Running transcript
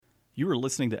You are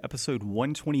listening to episode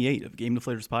 128 of Game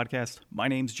Deflators podcast. My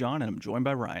name's John, and I'm joined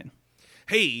by Ryan.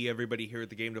 Hey, everybody, here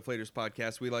at the Game Deflators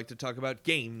podcast, we like to talk about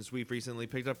games we've recently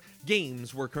picked up,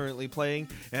 games we're currently playing,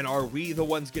 and are we the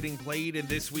ones getting played in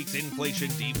this week's Inflation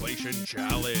Deflation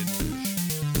Challenge?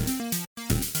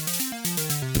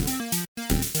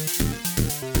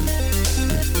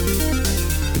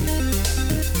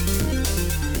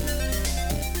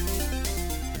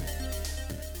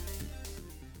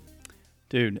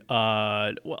 Dude,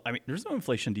 well, I mean, there's no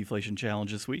Inflation Deflation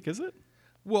Challenge this week, is it?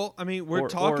 Well, I mean, we're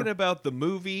talking about the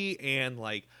movie, and,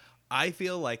 like, I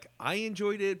feel like I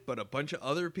enjoyed it, but a bunch of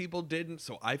other people didn't,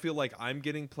 so I feel like I'm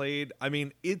getting played. I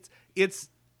mean, it's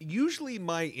usually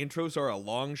my intros are a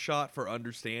long shot for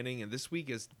understanding, and this week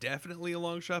is definitely a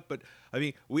long shot, but, I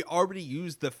mean, we already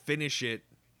used the finish it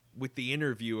with the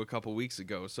interview a couple weeks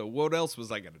ago, so what else was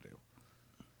I going to do?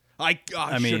 I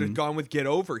should have gone with Get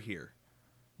Over Here.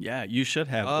 Yeah, you should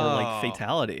have, or like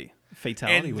Fatality.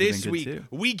 Fatality would have been good too. And this week,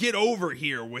 we get over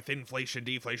here with Inflation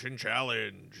Deflation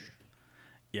Challenge.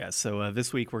 Yeah, so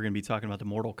this week we're going to be talking about the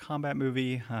Mortal Kombat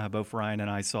movie. Both Ryan and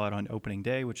I saw it on opening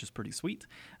day, which is pretty sweet.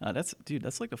 That's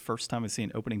like the first time I've seen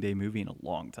an opening day movie in a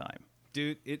long time.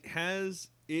 Dude,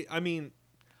 I mean,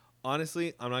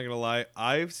 honestly, I'm not going to lie.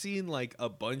 I've seen like a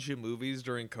bunch of movies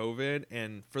during COVID,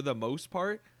 and for the most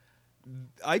part,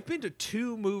 I've been to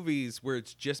 2 movies where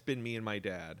it's just been me and my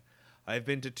dad. I've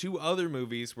been to 2 other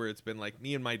movies where it's been like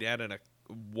me and my dad and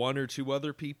 1 or 2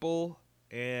 other people.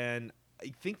 And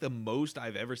I think the most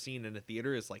I've ever seen in a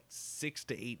theater is like 6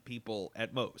 to 8 people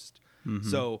at most. Mm-hmm.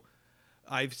 So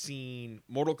I've seen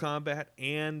Mortal Kombat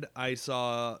and I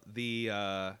saw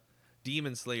the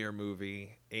Demon Slayer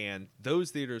movie. And those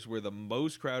theaters were the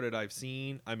most crowded I've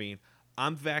seen. I mean,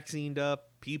 I'm vaccinated up.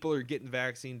 People are getting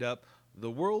vaccinated up. The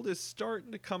world is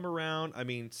starting to come around. I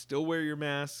mean, still wear your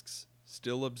masks,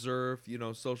 still observe,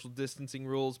 social distancing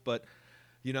rules, but,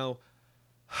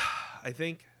 I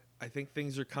think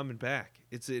things are coming back.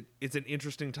 It's an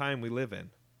interesting time we live in.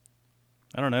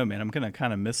 I don't know, man. I'm going to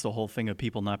kind of miss the whole thing of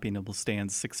people not being able to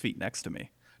stand 6 feet next to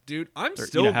me. Dude, I'm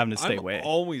having to stay away.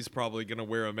 Always probably going to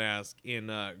wear a mask in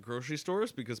grocery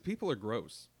stores because people are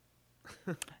gross.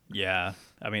 Yeah.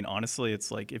 I mean, honestly,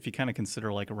 it's like if you kind of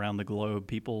consider like around the globe,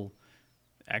 people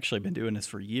actually been doing this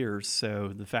for years,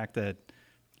 so the fact that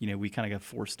we kind of got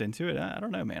forced into it, I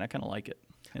don't know, man. I kind of like it.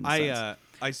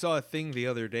 I saw a thing the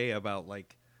other day about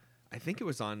like, I think it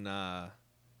was on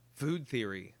Food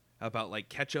Theory about like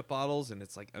ketchup bottles, and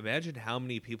it's like, imagine how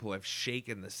many people have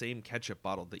shaken the same ketchup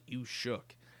bottle that you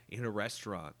shook in a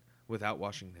restaurant without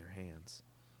washing their hands.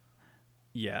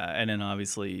 Yeah, and then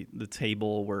obviously the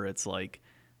table where it's like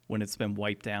when it's been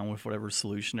wiped down with whatever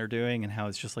solution they're doing and how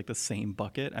it's just like the same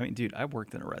bucket. I mean, dude, I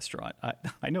worked in a restaurant.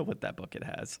 I know what that bucket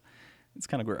has. It's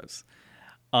kind of gross.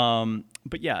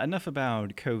 But yeah, enough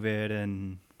about COVID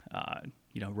and,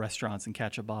 restaurants and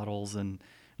ketchup bottles and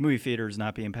movie theaters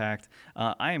not being packed.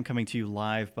 I am coming to you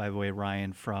live, by the way,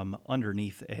 Ryan, from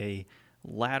underneath a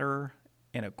ladder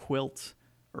and a quilt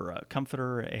or a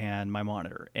comforter and my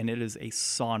monitor. And it is a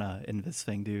sauna in this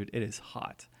thing, dude. It is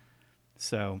hot.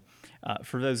 So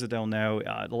for those that don't know,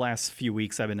 the last few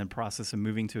weeks I've been in the process of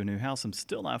moving to a new house. I'm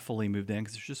still not fully moved in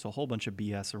because there's just a whole bunch of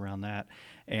BS around that.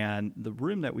 And the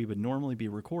room that we would normally be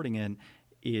recording in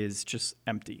is just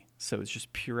empty. So it's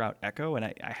just pure out echo. And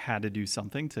I had to do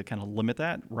something to kind of limit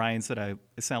that. Ryan said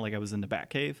it sounded like I was in the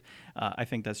Batcave. I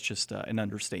think that's just an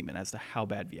understatement as to how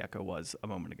bad the echo was a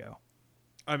moment ago.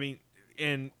 I mean,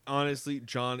 and honestly,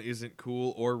 John isn't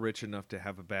cool or rich enough to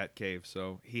have a Batcave,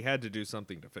 so he had to do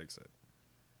something to fix it.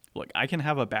 Look, I can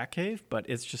have a Batcave, but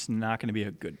it's just not going to be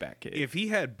a good Batcave. If he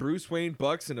had Bruce Wayne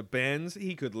Bucks and a Benz,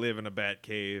 he could live in a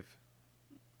Batcave.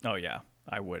 Oh, yeah,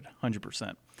 I would,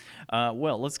 100%.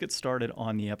 Well, let's get started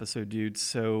on the episode, dude.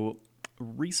 So,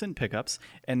 recent pickups,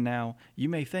 and now you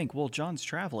may think, well, John's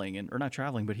traveling, or not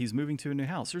traveling, but he's moving to a new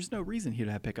house. There's no reason he'd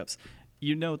have pickups.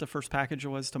 You know what the first package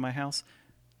was to my house?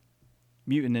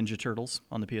 Mutant Ninja Turtles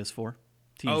on the PS4.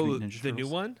 Mutant Ninja Turtles. The new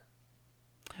one?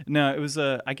 No, it was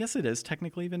I guess it is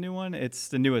technically the new one. It's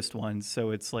the newest one,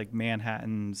 so it's like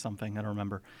Manhattan something. I don't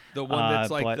remember. The one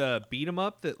that's like the beat 'em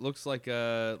up that looks like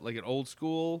an old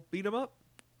school beat 'em up.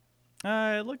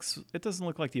 It doesn't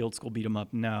look like the old school beat 'em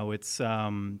up. No, it's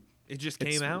It just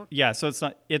came out. Yeah, so it's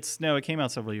not. It came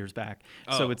out several years back.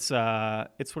 Oh. So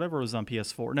it's whatever was on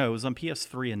PS4. No, it was on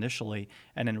PS3 initially,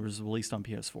 and then it was released on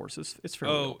PS4. So it's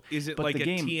fairly old. Is it like a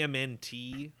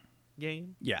TMNT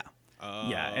game? Yeah.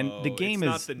 Oh, yeah, and the game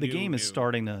is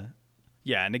starting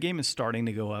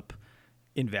to go up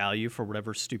in value for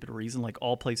whatever stupid reason. Like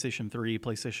all PlayStation 3,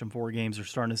 PlayStation 4 games are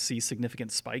starting to see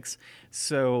significant spikes.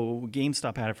 So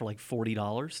GameStop had it for like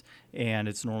 $40 and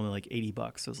it's normally like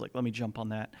 $80. So I was like, let me jump on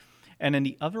that. And then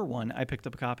the other one, I picked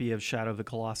up a copy of Shadow of the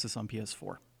Colossus on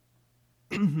PS4.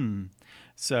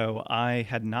 So I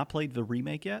had not played the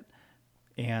remake yet.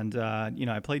 And,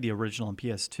 I played the original on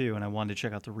PS2 and I wanted to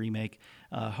check out the remake,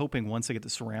 hoping once I get the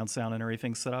surround sound and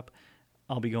everything set up,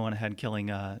 I'll be going ahead and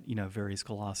killing, various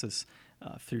Colossus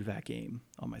through that game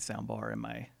on my soundbar and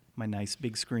my nice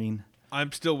big screen.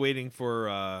 I'm still waiting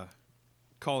for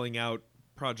calling out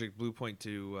Project Bluepoint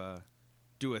to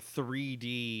do a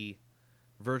 3D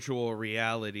virtual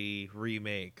reality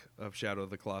remake of Shadow of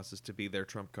the Colossus to be their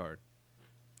trump card.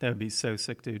 That would be so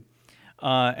sick, dude.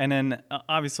 And then,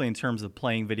 obviously, in terms of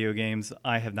playing video games,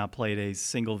 I have not played a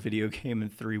single video game in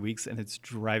 3 weeks, and it's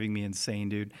driving me insane,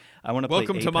 dude. I want to play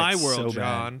Welcome Apex to my world, so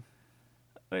John.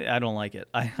 Bad. I don't like it.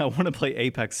 I want to play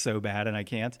Apex so bad, and I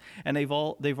can't. And they've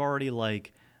already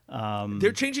like.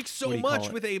 They're changing so much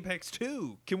it? with Apex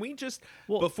 2. Can we just,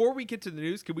 before we get to the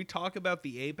news, can we talk about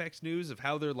the Apex news of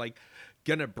how they're like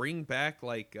gonna bring back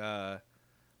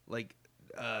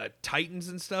Titans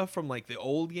and stuff from like the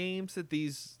old games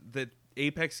that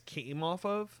Apex came off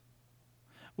of?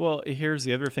 Well, here's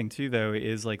the other thing too, though,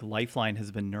 is like Lifeline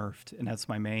has been nerfed, and that's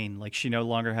my main. Like she no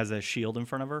longer has a shield in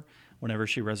front of her whenever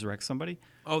she resurrects somebody.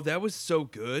 Oh, that was so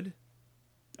good.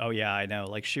 Oh yeah, I know.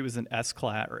 Like she was an S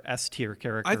class or S tier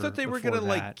character. I thought they were gonna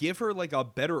like give her like a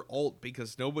better ult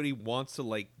because nobody wants to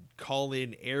like call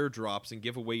in airdrops and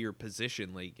give away your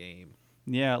position late game.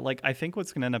 Yeah, like I think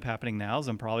what's going to end up happening now is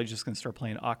I'm probably just going to start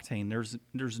playing Octane.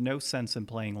 There's no sense in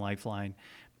playing Lifeline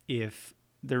if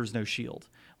there's no shield.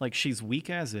 Like she's weak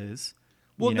as is.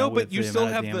 Well, no, but you still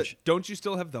have don't you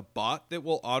still have the bot that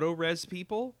will auto res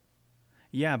people?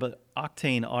 Yeah, but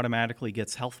Octane automatically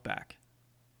gets health back.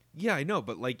 Yeah, I know,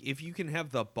 but like if you can have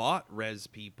the bot res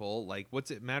people, like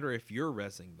what's it matter if you're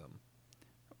resing them?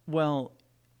 Well,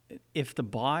 if the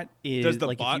bot is does the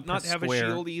like, bot not have square, a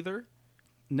shield either?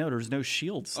 No, there's no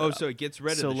shield. So it gets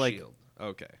rid of the shield.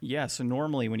 Okay. Yeah, so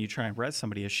normally when you try and res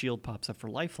somebody, a shield pops up for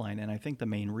Lifeline, and I think the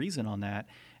main reason on that,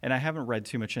 and I haven't read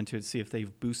too much into it to see if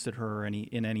they've boosted her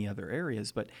in any other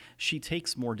areas, but she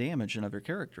takes more damage than other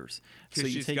characters. So you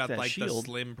she's take got that like shield, the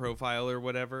slim profile or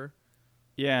whatever.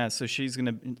 Yeah, so she's got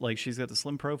the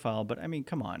slim profile, but I mean,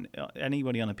 come on,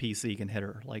 anybody on a PC can hit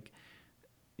her. Like,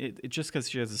 it just because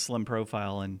she has a slim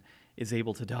profile and is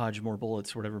able to dodge more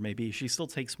bullets or whatever it may be, she still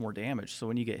takes more damage. So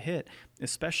when you get hit,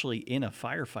 especially in a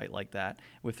firefight like that,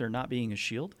 with there not being a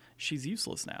shield, she's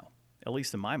useless now, at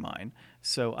least in my mind.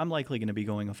 So I'm likely going to be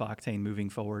going with Octane moving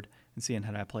forward and seeing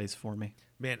how that plays for me.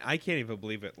 Man, I can't even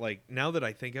believe it. Like, now that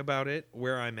I think about it,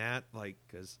 where I'm at, like,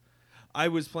 because I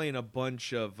was playing a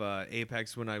bunch of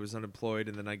Apex when I was unemployed,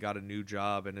 and then I got a new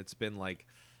job, and it's been like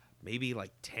maybe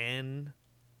like 10,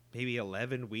 maybe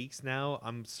 11 weeks now.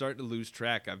 I'm starting to lose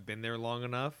track. I've been there long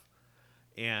enough,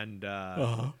 and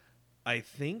I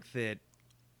think that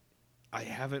I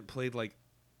haven't played like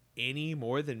any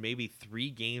more than maybe 3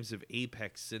 games of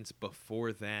Apex since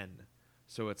before then.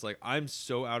 So it's like I'm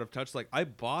so out of touch. Like I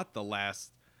bought the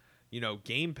last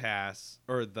Game Pass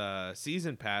or the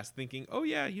Season Pass thinking, oh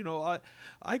yeah,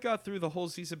 I got through the whole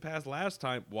Season Pass last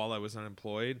time while I was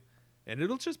unemployed, and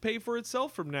it'll just pay for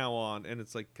itself from now on. And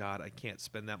it's like, God, I can't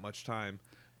spend that much time.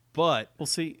 But we'll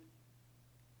see.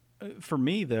 For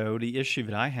me, though, the issue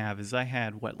that I have is I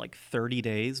had, 30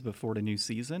 days before the new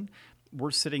season.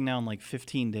 We're sitting now in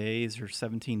 15 days or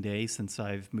 17 days since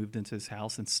I've moved into this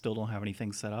house and still don't have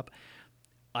anything set up.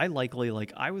 I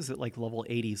was at level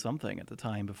 80 something at the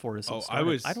time before this all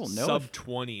started. I don't know, sub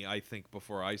 20, I think,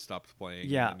 before I stopped playing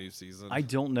in the new season. I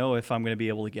don't know if I'm going to be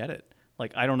able to get it.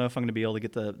 I don't know if I'm going to be able to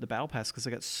get the battle pass because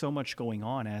I got so much going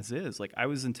on as is. I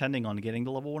was intending on getting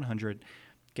to level 100,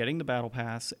 getting the battle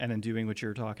pass, and then doing what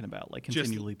you're talking about,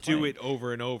 continually just playing. Do it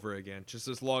over and over again. Just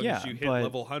as long as you hit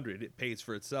level 100, it pays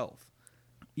for itself.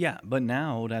 Yeah, but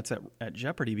now that's at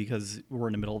jeopardy because we're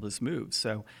in the middle of this move.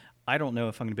 So I don't know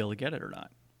if I'm going to be able to get it or not.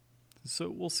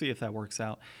 So we'll see if that works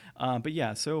out. But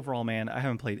yeah, so overall, man, I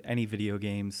haven't played any video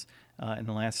games in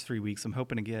the last 3 weeks. I'm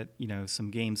hoping to get, some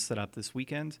games set up this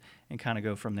weekend and kind of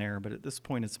go from there. But at this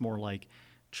point, it's more like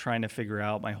trying to figure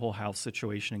out my whole house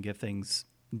situation and get things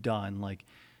done.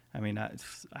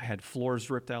 I had floors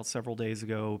ripped out several days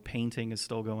ago. Painting is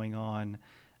still going on.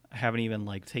 I haven't even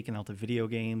taken out the video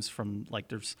games from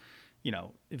there's,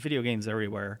 video games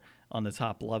everywhere on the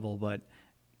top level, but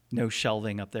no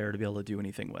shelving up there to be able to do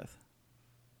anything with.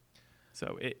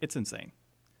 So it's insane.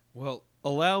 Well,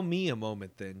 allow me a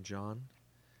moment then, John,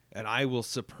 and I will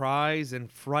surprise and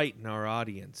frighten our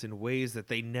audience in ways that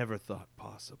they never thought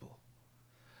possible.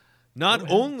 Not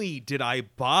only did I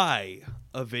buy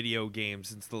a video game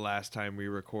since the last time we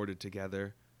recorded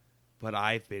together, but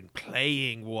I've been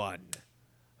playing one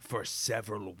for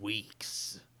several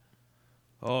weeks.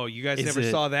 Oh, you guys never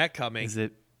saw that coming.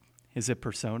 Is it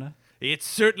Persona? It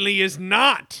certainly is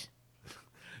not.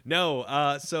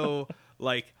 No, so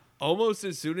like almost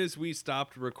as soon as we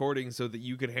stopped recording so that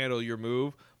you could handle your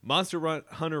move, Monster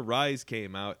Hunter Rise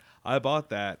came out. I bought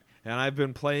that, and I've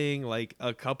been playing like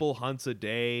a couple hunts a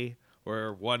day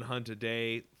or one hunt a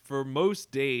day for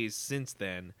most days since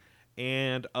then.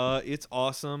 And it's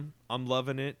awesome. I'm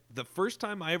loving it. The first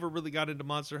time I ever really got into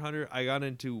Monster Hunter, I got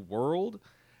into World,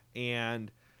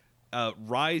 and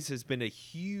Rise has been a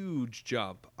huge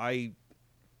jump. I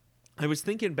was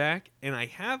thinking back, and I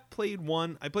have played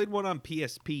one. I played one on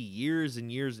PSP years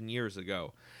and years and years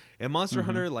ago. And Monster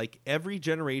Hunter, like every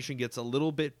generation, gets a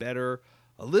little bit better,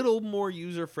 a little more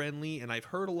user-friendly, and I've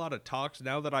heard a lot of talks.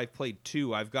 Now that I've played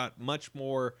 2, I've got much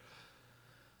more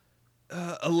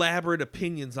elaborate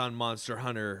opinions on Monster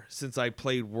Hunter since I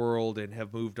played World and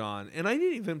have moved on. And I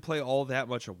didn't even play all that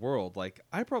much of World. Like,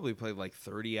 I probably played like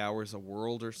 30 hours of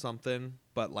World or something,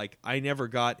 but like I never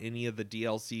got any of the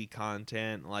DLC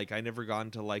content. Like, I never got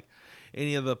into like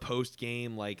any of the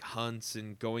post-game like hunts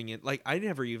and going in. Like, I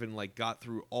never even like got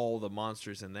through all the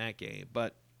monsters in that game.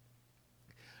 But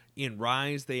in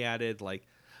Rise, they added like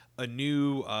a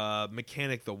new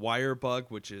mechanic, the wire bug,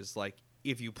 which is like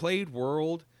if you played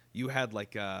World, you had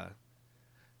like a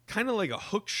kind of like a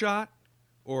hook shot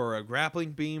or a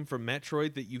grappling beam from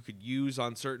Metroid that you could use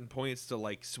on certain points to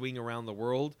like swing around the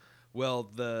world.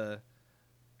 Well, the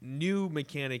new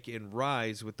mechanic in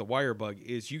Rise with the wire bug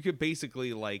is you could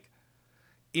basically like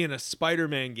in a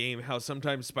Spider-Man game, how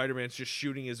sometimes Spider-Man's just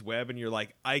shooting his web and you're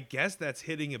like, I guess that's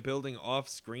hitting a building off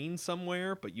screen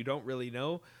somewhere, but you don't really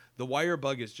know. The wire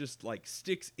bug is just like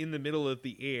sticks in the middle of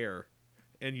the air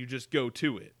and you just go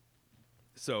to it.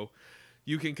 So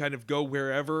you can kind of go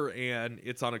wherever, and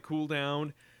it's on a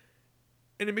cooldown,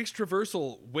 and it makes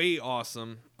traversal way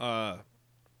awesome. They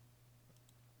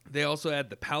also add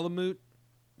the Palamute,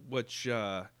 which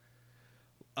is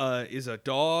a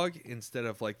dog instead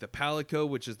of like the Palico,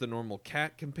 which is the normal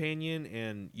cat companion,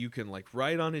 and you can like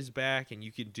ride on his back, and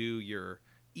you can do your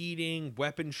eating,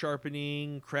 weapon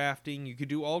sharpening, crafting. You could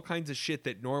do all kinds of shit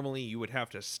that normally you would have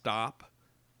to stop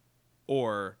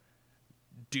or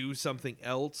do something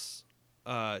else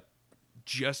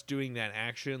just doing that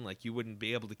action. Like you wouldn't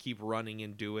be able to keep running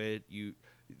and do it. You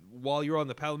while you're on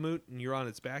the Palamute and you're on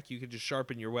its back, you can just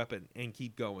sharpen your weapon and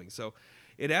keep going. So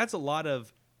it adds a lot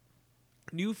of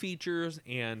new features.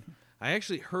 And I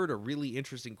actually heard a really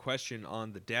interesting question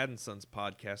on the Dad and Sons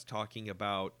podcast talking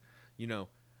about, you know,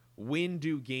 when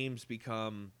do games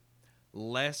become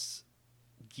less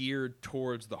geared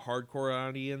towards the hardcore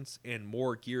audience and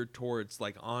more geared towards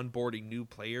like onboarding new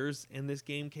players, and this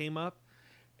game came up.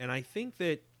 And I think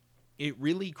that it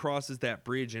really crosses that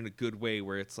bridge in a good way,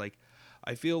 where it's like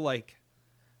I feel like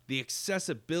the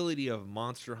accessibility of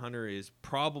Monster Hunter is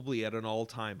probably at an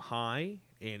all-time high,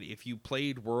 and if you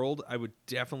played World, I would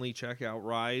definitely check out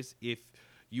Rise. If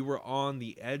you were on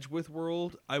the edge with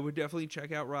World, I would definitely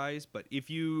check out Rise. But if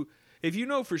you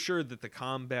know for sure that the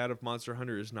combat of Monster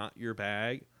Hunter is not your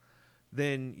bag,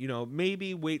 then, you know,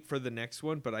 maybe wait for the next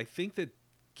one. But I think that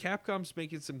Capcom's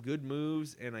making some good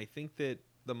moves, and I think that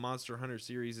the Monster Hunter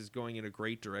series is going in a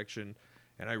great direction.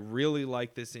 And I really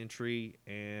like this entry.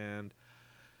 And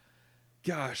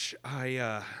gosh,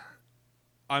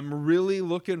 I'm really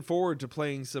looking forward to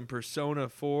playing some Persona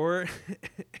 4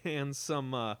 and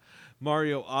some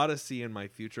Mario Odyssey in my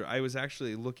future. I was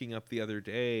actually looking up the other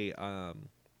day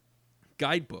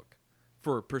guidebook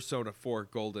for Persona 4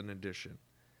 Golden Edition,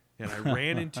 and I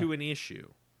ran into an issue.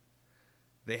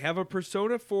 They have a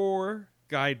Persona 4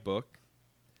 guidebook,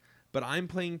 but I'm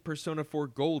playing Persona 4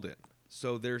 Golden,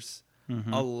 so there's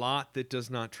a lot that does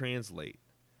not translate.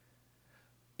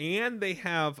 And they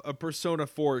have a Persona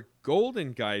 4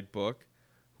 Golden guidebook,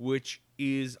 which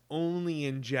is only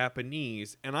in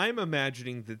Japanese, and I'm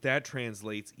imagining that that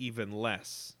translates even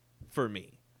less for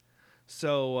me.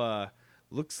 So,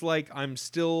 looks like I'm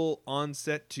still on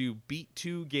set to beat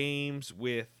 2 games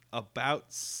with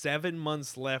about 7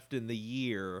 months left in the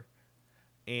year.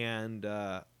 And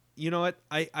you know what?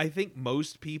 I think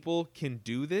most people can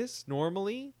do this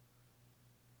normally.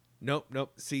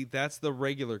 Nope. See, that's the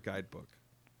regular guidebook.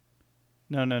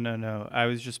 No. I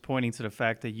was just pointing to the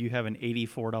fact that you have an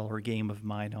 $84 game of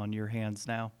mine on your hands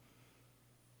now.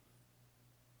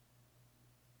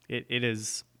 It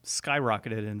is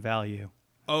skyrocketed in value.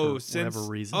 Oh, for whatever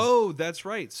reason. Oh, that's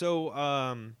right. So,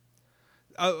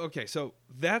 okay. So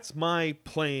that's my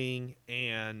playing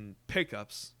and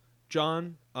pickups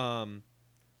John,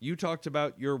 you talked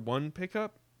about your one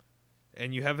pickup,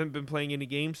 and you haven't been playing any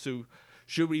games, so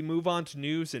should we move on to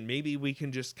news, and maybe we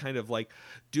can just kind of like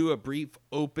do a brief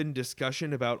open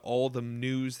discussion about all the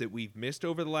news that we've missed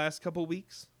over the last couple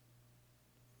weeks?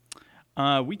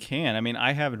 We can. I mean,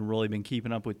 I haven't really been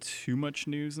keeping up with too much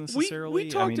news necessarily. We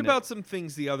talked about some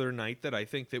things the other night that I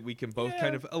think that we can both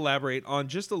kind of elaborate on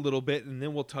just a little bit, and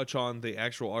then we'll touch on the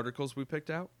actual articles we picked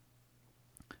out.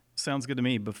 Sounds good to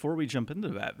me. Before we jump into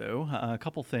that, though, a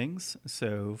couple things.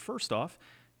 So first off,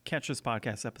 catch this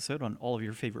podcast episode on all of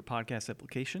your favorite podcast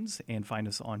applications and find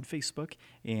us on Facebook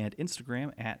and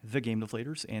Instagram at The Game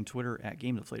Deflators and Twitter at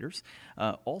Game Deflators.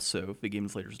 Also,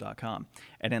 thegamedeflators.com.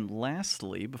 And then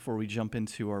lastly, before we jump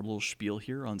into our little spiel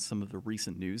here on some of the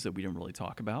recent news that we didn't really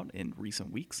talk about in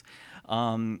recent weeks,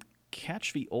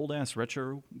 catch the old-ass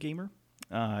retro gamer.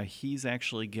 He's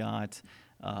actually got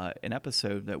an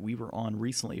episode that we were on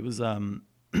recently. It was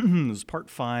it was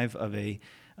part 5 of a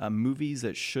movies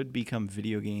that should become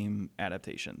video game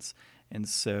adaptations. And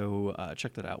so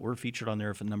check that out. We're featured on there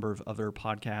with a number of other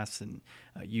podcasts and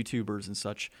YouTubers and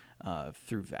such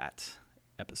through that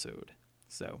episode.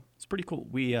 So it's pretty cool.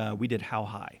 We did How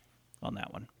High on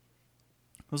that one.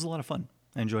 It was a lot of fun.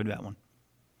 I enjoyed that one.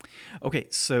 Okay,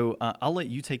 so I'll let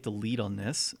you take the lead on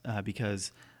this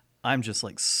because I'm just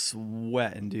like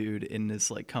sweating, dude, in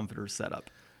this like comforter setup.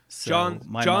 So John's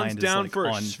mind down is like for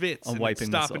a on schwitz and wiping it's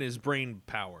stopping myself. his brain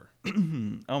power.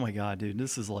 Oh my god, dude,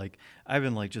 this is like I've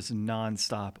been like just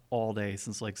nonstop all day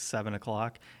since like 7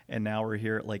 o'clock, and now we're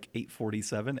here at like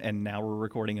 8:47, and now we're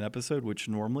recording an episode which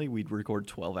normally we'd record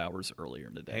 12 hours earlier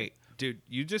in the day. Hey, dude,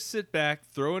 you just sit back,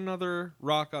 throw another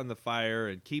rock on the fire,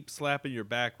 and keep slapping your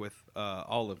back with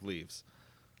olive leaves.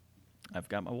 I've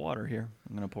got my water here.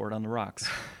 I'm gonna pour it on the rocks.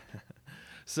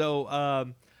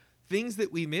 So, things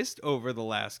that we missed over the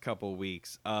last couple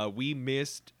weeks. We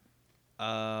missed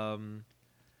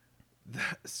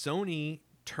Sony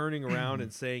turning around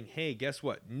and saying, hey, guess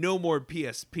what? No more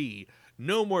PSP,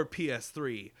 no more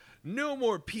PS3, no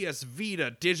more PS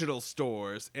Vita digital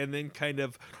stores. And then kind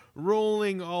of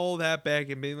rolling all that back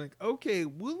and being like, okay,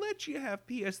 we'll let you have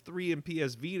PS3 and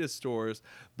PS Vita stores,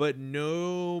 but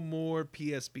no more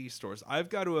PSP stores. I've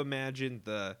got to imagine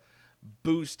the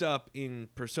boost up in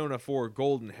Persona 4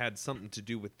 Golden had something to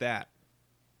do with that.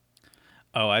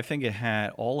 Oh, I think it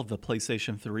had all of the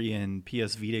PlayStation 3 and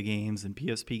PS Vita games and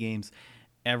PSP games.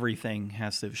 Everything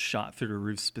has to have shot through the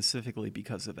roof specifically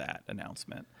because of that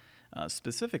announcement.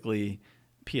 Specifically,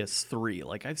 PS3.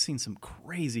 Like, I've seen some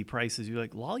crazy prices. You're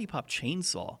like, Lollipop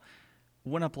Chainsaw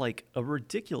went up like a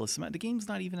ridiculous amount. The game's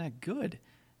not even that good.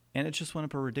 And it just went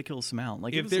up a ridiculous amount.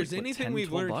 Like, if there's like, anything 10,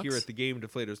 we've learned $12? here at the Game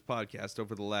Deflators podcast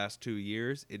over the last 2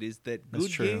 years, it is that That's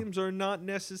good true. games are not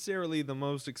necessarily the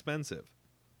most expensive.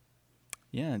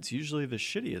 Yeah, it's usually the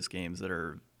shittiest games that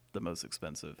are the most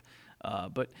expensive.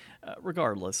 But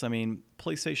regardless, I mean,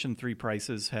 PlayStation 3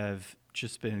 prices have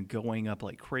just been going up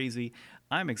like crazy.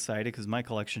 I'm excited because my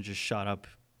collection just shot up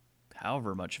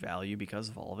however much value because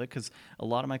of all of it, because a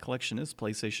lot of my collection is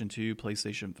PlayStation 2,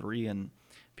 PlayStation 3, and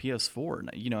PS4.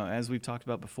 You know, as we've talked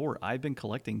about before, I've been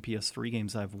collecting PS3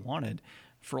 games I've wanted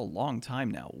for a long time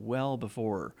now, well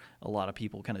before a lot of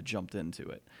people kind of jumped into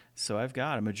it. So I've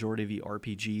got a majority of the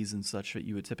RPGs and such that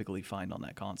you would typically find on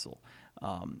that console,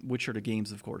 which are the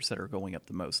games, of course, that are going up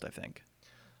the most, I think.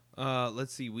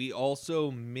 Let's see. We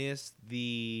also missed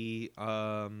the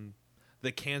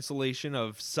cancellation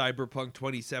of Cyberpunk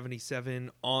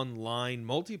 2077 online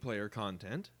multiplayer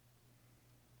content.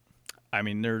 I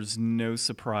mean, there's no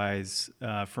surprise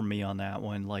for me on that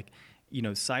one. Like, you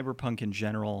know, Cyberpunk in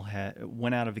general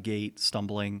went out of the gate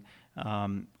stumbling. I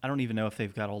don't even know if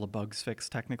they've got all the bugs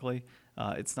fixed technically.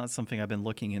 It's not something I've been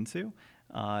looking into.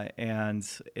 And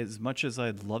as much as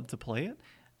I'd love to play it,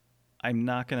 I'm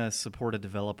not going to support a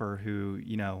developer who,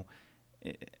 you know,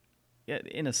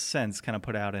 in a sense, kind of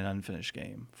put out an unfinished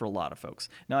game for a lot of folks.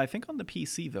 Now, I think on the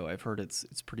PC, though, I've heard it's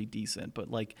pretty decent.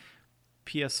 But, like,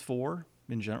 PS4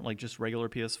 in general, like just regular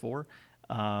PS4,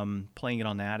 playing it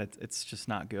on that, it's just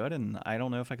not good, and I don't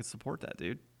know if I could support that,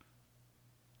 dude.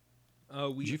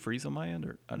 Did you freeze on my end?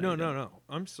 Or No.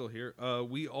 I'm still here.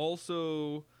 We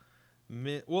also,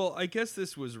 well, I guess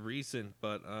this was recent,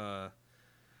 but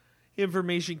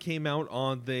information came out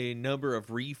on the number of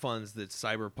refunds that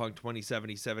Cyberpunk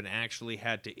 2077 actually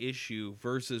had to issue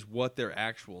versus what their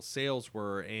actual sales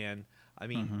were, and I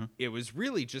mean, it was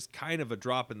really just kind of a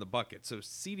drop in the bucket. So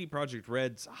CD Projekt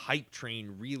Red's hype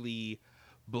train really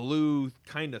blew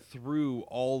kind of through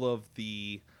all of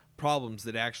the problems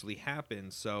that actually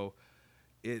happened. So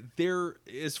they're,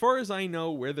 as far as I know,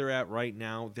 where they're at right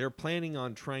now, they're planning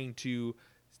on trying to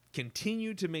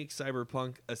continue to make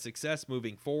Cyberpunk a success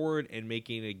moving forward and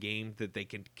making a game that they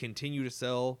can continue to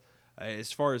sell.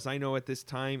 As far as I know at this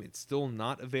time, it's still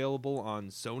not available on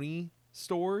Sony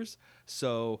stores.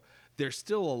 So there's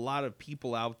still a lot of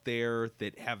people out there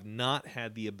that have not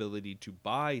had the ability to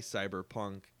buy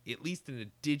Cyberpunk, at least in a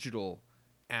digital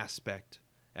aspect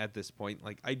at this point.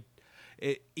 Like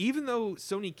even though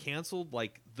Sony canceled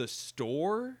like the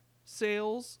store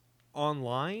sales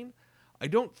online, I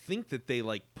don't think that they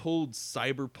like pulled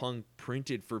Cyberpunk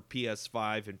printed for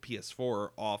PS5 and PS4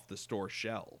 off the store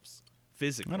shelves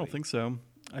physically. I don't think so.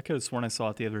 I could have sworn I saw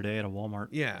it the other day at a Walmart.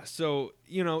 Yeah, so,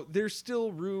 there's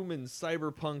still room in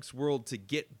Cyberpunk's world to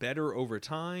get better over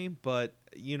time, but,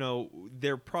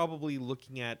 they're probably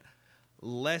looking at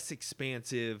less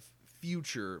expansive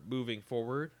future moving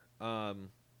forward.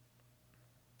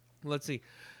 Let's see.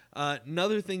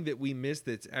 Another thing that we missed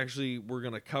that's actually we're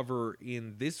going to cover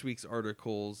in this week's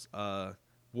articles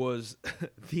was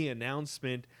the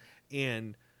announcement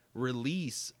and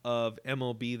release of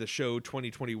MLB The Show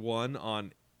 2021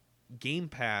 on Game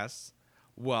Pass,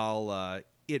 while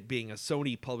it being a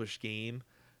Sony published game.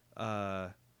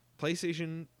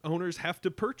 PlayStation owners have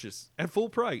to purchase at full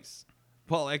price,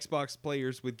 while Xbox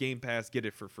players with Game Pass get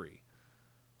it for free.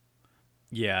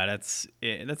 Yeah, that's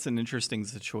an interesting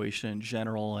situation in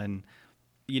general, and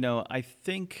I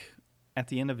think at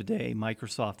the end of the day,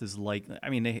 Microsoft is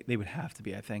they would have to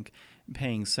be, I think,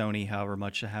 paying Sony however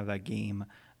much to have that game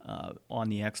on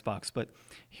the Xbox. But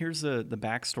here's the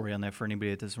backstory on that for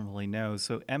anybody that doesn't really know.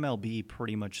 So MLB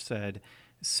pretty much said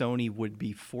Sony would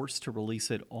be forced to release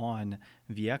it on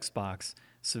the Xbox,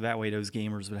 so that way those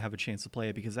gamers would have a chance to play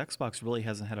it, because Xbox really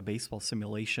hasn't had a baseball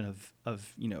simulation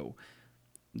of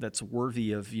that's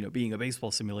worthy of being a baseball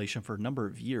simulation for a number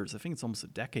of years. I think it's almost a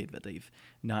decade that they've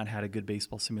not had a good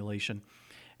baseball simulation.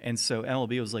 And so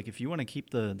MLB was like, if you want to keep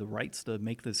the rights to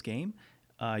make this game,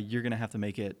 you're going to have to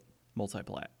make it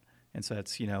multi-plat. And so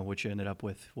that's what you ended up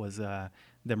with was them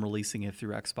releasing it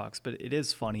through Xbox. But it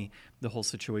is funny, the whole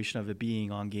situation of it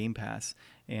being on Game Pass.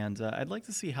 And I'd like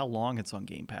to see how long it's on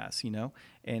Game Pass,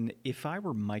 And if I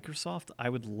were Microsoft, I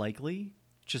would likely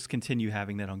just continue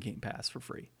having that on Game Pass for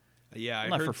free. Yeah,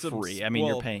 not for free. I mean,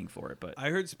 you're paying for it, but I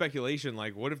heard speculation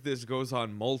like, what if this goes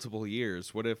on multiple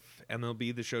years? What if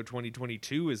MLB The Show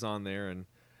 2022 is on there, and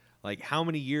like how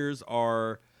many years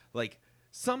are like?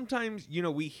 Sometimes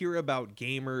we hear about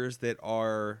gamers that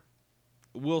are,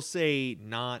 we'll say,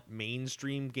 not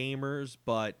mainstream gamers,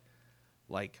 but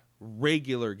like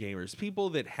regular gamers,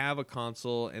 people that have a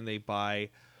console and they buy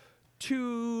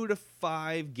 2 to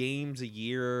 5 games a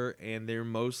year, and they're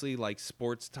mostly like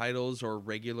sports titles or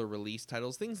regular release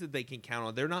titles, things that they can count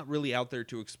on. They're not really out there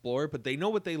to explore, but they know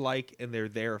what they like and they're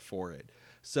there for it.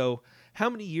 So how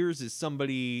many years is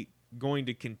somebody going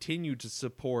to continue to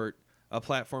support a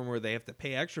platform where they have to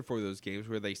pay extra for those games,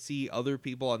 where they see other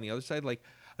people on the other side? Like,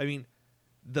 I mean,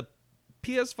 the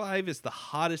PS5 is the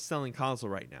hottest selling console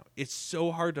right now. It's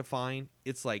so hard to find.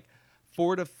 It's like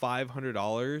 $400 to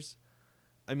 $500.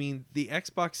 I mean, the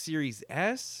Xbox Series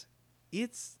S,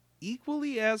 it's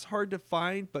equally as hard to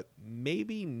find, but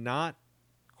maybe not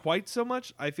quite so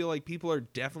much. I feel like people are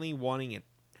definitely wanting it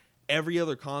every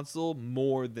other console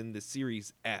more than the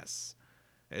Series S.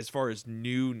 As far as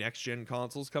new next-gen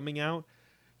consoles coming out,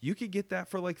 you could get that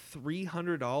for like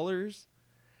 $300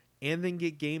 and then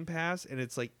get Game Pass. And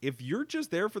it's like, if you're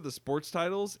just there for the sports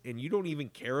titles and you don't even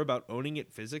care about owning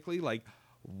it physically, like,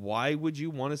 why would you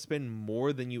want to spend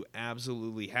more than you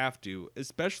absolutely have to?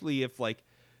 Especially if like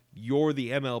you're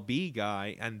the MLB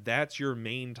guy and that's your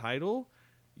main title.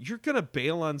 You're going to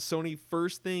bail on Sony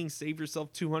first thing, save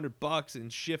yourself $200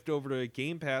 and shift over to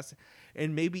Game Pass,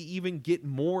 and maybe even get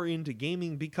more into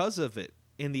gaming because of it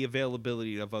and the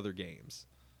availability of other games.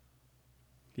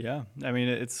 Yeah, I mean,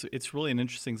 it's really an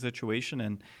interesting situation,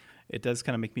 and it does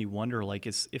kind of make me wonder, like,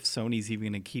 if Sony's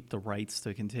even going to keep the rights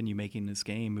to continue making this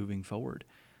game moving forward.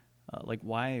 Like,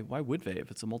 why would they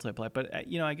if it's a multi-plat? But,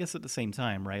 I guess at the same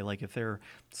time, right, like if they're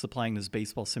supplying this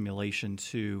baseball simulation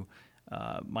to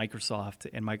Microsoft,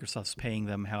 and Microsoft's paying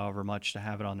them however much to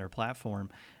have it on their platform,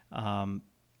 or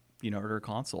their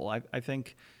console, I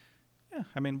think, yeah,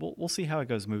 I mean, we'll see how it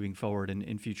goes moving forward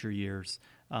in future years.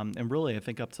 And really, I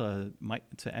think up to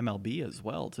MLB as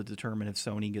well to determine if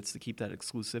Sony gets to keep that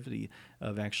exclusivity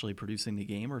of actually producing the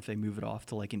game, or if they move it off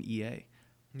to like an EA.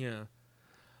 Yeah.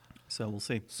 So we'll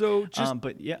see. So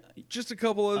just a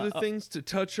couple other things to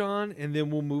touch on, and then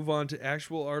we'll move on to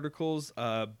actual articles.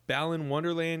 Balan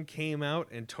Wonderland came out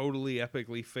and totally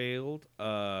epically failed.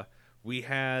 We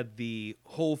had the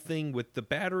whole thing with the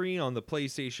battery on the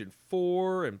PlayStation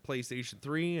 4 and PlayStation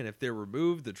 3, and if they're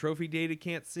removed, the trophy data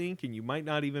can't sync, and you might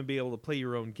not even be able to play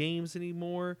your own games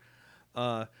anymore.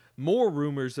 More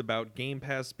rumors about Game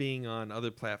Pass being on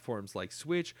other platforms like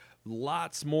Switch.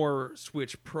 Lots more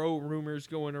Switch Pro rumors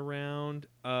going around.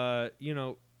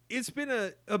 It's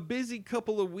been a busy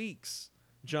couple of weeks,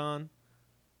 John,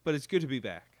 but it's good to be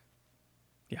back.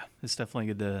 Yeah, it's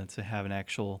definitely good to have an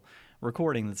actual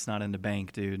recording that's not in the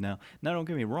bank, dude. Now, don't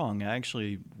get me wrong. I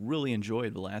actually really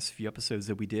enjoyed the last few episodes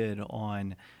that we did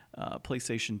on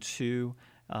PlayStation 2,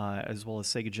 as well as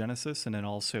Sega Genesis, and then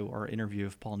also our interview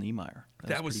of Paul Niemeyer.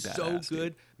 That was so good.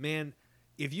 Dude. Man,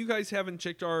 if you guys haven't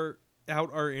checked out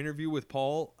our interview with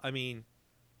Paul, I mean,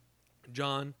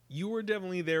 John, you were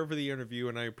definitely there for the interview,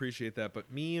 and I appreciate that.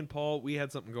 But me and Paul, we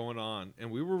had something going on,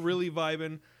 and we were really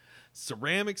vibing.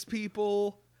 Ceramics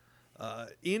people,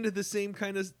 into the same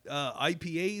kind of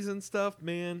IPAs and stuff,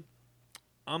 man.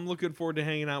 I'm looking forward to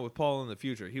hanging out with Paul in the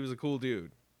future. He was a cool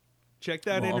dude. Check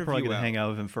that interview out. I'm probably going to hang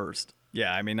out with him first.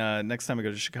 Yeah, I mean, next time I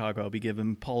go to Chicago, I'll be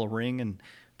giving Paul a ring and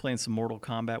playing some Mortal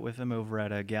Kombat with him over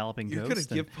at a Galloping Ghost. You're going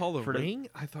to give Paul a ring?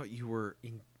 I thought you were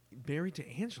married to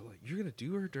Angela. You're going to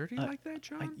do her dirty like that,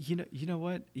 John? You know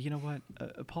what?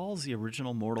 Paul's the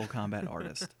original Mortal Kombat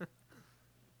artist.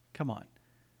 Come on.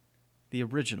 The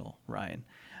original, Ryan.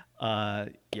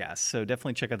 Yeah, so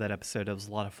definitely check out that episode. It was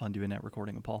a lot of fun doing that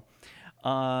recording with Paul.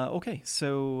 Okay,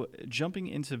 so jumping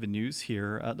into the news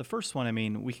here. The first one, I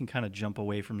mean, we can kind of jump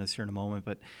away from this here in a moment,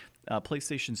 but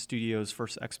PlayStation Studios'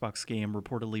 first Xbox game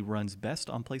reportedly runs best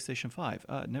on PlayStation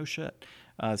 5. No shit.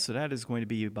 So that is going to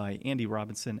be by Andy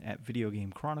Robinson at Video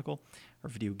Games Chronicle.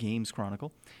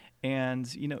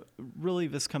 And, really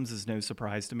this comes as no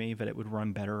surprise to me that it would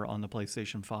run better on the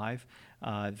PlayStation 5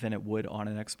 than it would on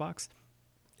an Xbox.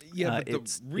 Yeah, but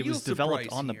the real surprise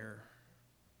here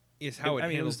is how it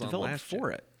handles was developed on last for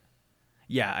gen. it.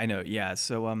 Yeah, I know. Yeah,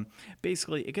 so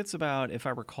basically it gets about, if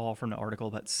I recall from the article,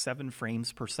 about 7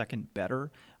 frames per second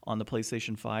better on the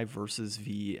PlayStation 5 versus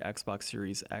the Xbox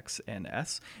Series X and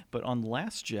S. But on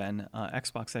last gen,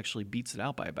 Xbox actually beats it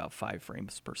out by about 5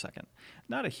 frames per second.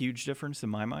 Not a huge difference in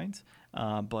my mind,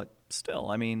 but still,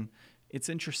 I mean, it's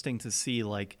interesting to see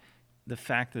like the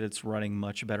fact that it's running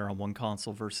much better on one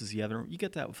console versus the other. You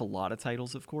get that with a lot of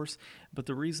titles, of course, but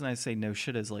the reason I say no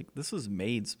shit is like this was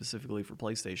made specifically for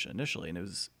PlayStation initially, and it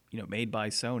was made by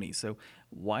Sony. So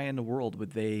why in the world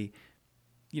would they?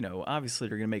 Obviously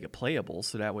they're going to make it playable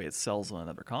so that way it sells on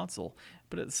another console.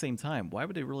 But at the same time, why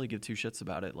would they really give two shits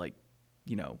about it? Like,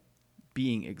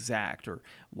 being exact, or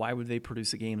why would they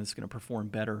produce a game that's going to perform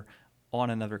better on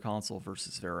another console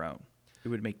versus their own? It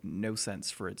would make no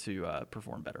sense for it to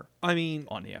perform better. I mean,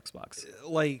 on the Xbox.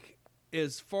 Like,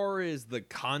 as far as the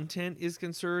content is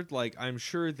concerned, like I'm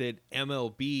sure that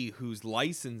MLB, whose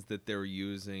license that they're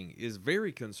using, is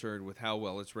very concerned with how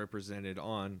well it's represented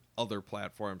on other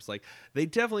platforms. Like, they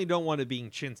definitely don't want it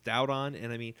being chinsed out on.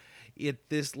 And I mean, at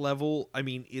this level, I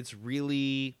mean, it's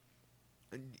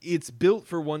built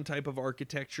for one type of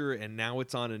architecture, and now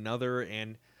it's on another.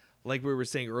 And like we were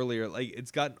saying earlier, like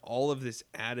it's gotten all of this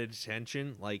added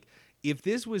attention. Like if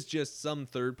this was just some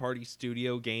third-party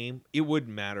studio game, it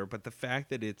wouldn't matter. But the fact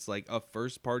that it's like a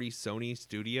first-party Sony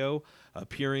studio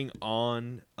appearing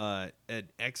on an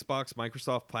Xbox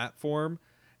Microsoft platform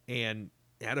and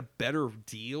at a better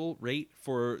deal rate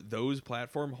for those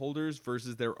platform holders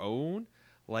versus their own,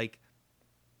 like,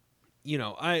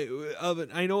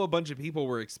 I know a bunch of people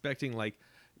were expecting like,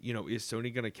 is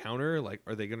Sony going to counter? Like,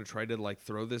 are they going to try to like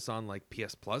throw this on like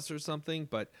PS Plus or something?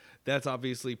 But that's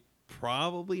obviously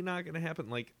probably not going to happen.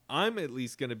 Like, I'm at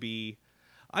least going to be.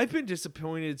 I've been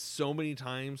disappointed so many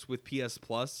times with PS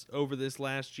Plus over this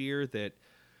last year that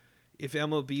if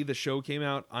MLB The Show came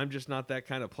out, I'm just not that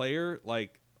kind of player.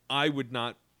 Like, it would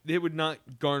not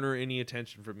garner any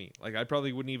attention from me. Like, I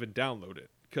probably wouldn't even download it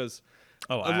because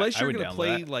unless you're going to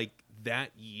play like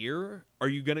that year, are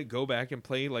you going to go back and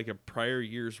play like a prior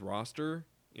year's roster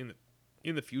in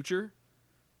the future?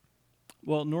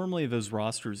 Well, normally those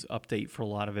rosters update for a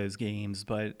lot of those games,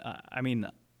 but I mean,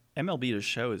 MLB The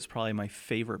Show is probably my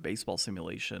favorite baseball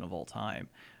simulation of all time.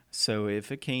 So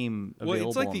if it came available,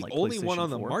 it's like on, the like, only one PlayStation on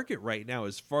the 4, market right now,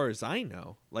 as far as I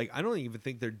know. Like, I don't even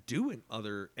think they're doing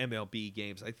other MLB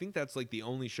games. I think that's like the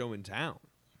only show in town.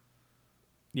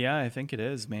 Yeah, I think it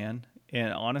is, man.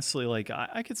 And honestly, like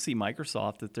I could see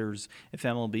Microsoft if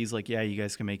MLB's like, yeah, you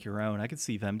guys can make your own. I could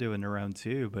see them doing their own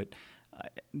too. But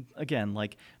again,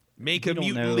 like make a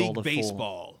Mutant League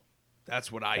Baseball.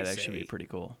 That's what I say. That'd actually be pretty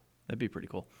cool. That'd be pretty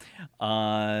cool.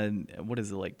 What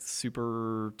is it, like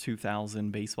Super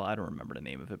 2000 Baseball? I don't remember the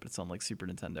name of it, but it's on like Super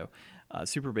Nintendo.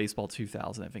 Super Baseball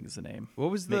 2000, I think is the name.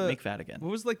 What was Make that again.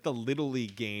 What was like the Little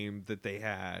League game that they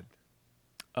had?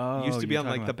 Oh, It used to be you're on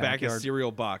like talking the about back of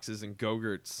cereal boxes and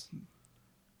Go-Gurts.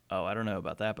 Oh, I don't know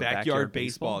about that, but Backyard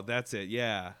baseball. That's it.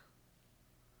 Yeah.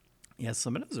 Yeah,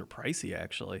 some of those are pricey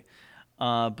actually.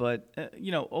 But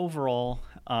overall,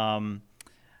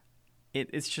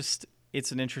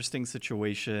 it's an interesting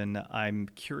situation. I'm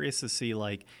curious to see,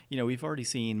 like, we've already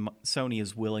seen Sony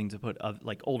is willing to put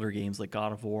like older games like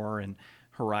God of War and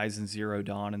Horizon Zero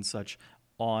Dawn and such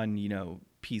on,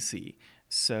 PC.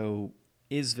 So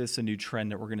is this a new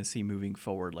trend that we're going to see moving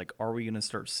forward? Like, are we going to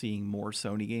start seeing more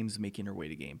Sony games making their way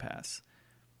to Game Pass?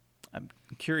 I'm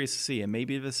curious to see. And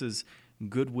maybe this is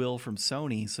goodwill from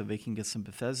Sony so they can get some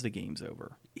Bethesda games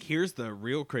over. Here's the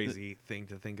real crazy thing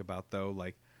to think about, though.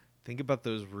 Like, think about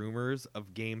those rumors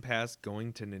of Game Pass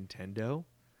going to Nintendo.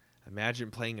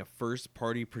 Imagine playing a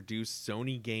first-party produced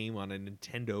Sony game on a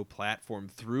Nintendo platform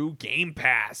through Game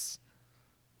Pass.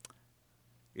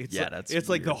 It's that's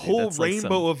like the whole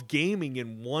rainbow of gaming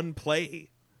in one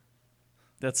play.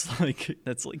 That's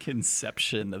like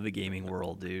inception of the gaming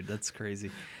world, dude. That's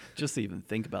crazy. Just to even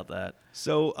think about that.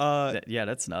 So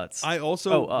that's nuts. I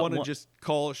also want to just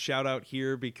call shout out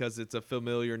here because it's a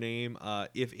familiar name.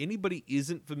 If anybody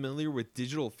isn't familiar with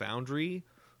Digital Foundry,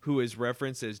 who is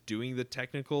referenced as doing the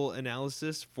technical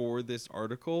analysis for this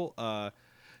article,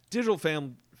 Digital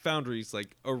Foundry is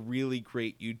like a really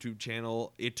great YouTube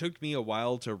channel. It took me a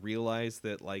while to realize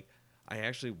that like I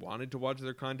actually wanted to watch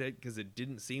their content because it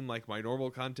didn't seem like my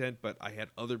normal content, but I had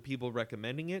other people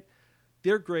recommending it.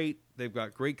 They're great. They've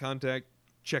got great content.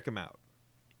 Check them out.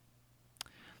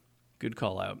 Good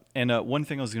call out. And one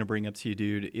thing I was going to bring up to you,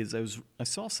 dude, is I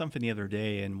saw something the other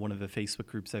day in one of the Facebook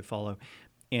groups I follow,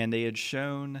 and they had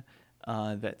shown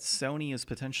that Sony is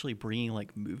potentially bringing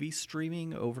like movie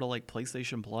streaming over to like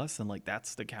PlayStation Plus, and like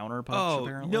that's the counterpunch.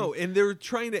 Apparently. No, and they're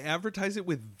trying to advertise it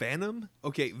with Venom.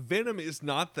 Okay, Venom is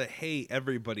not the hey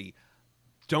everybody,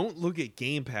 don't look at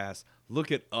Game Pass,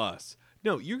 look at us.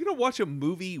 No, you're going to watch a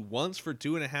movie once for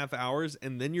 2.5 hours,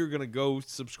 and then you're going to go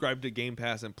subscribe to Game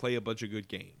Pass and play a bunch of good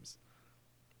games.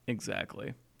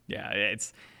 Exactly. Yeah,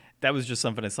 that was just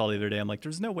something I saw the other day. I'm like,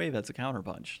 there's no way that's a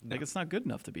counterpunch. No. Like, it's not good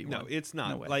enough to be one. No, it's not.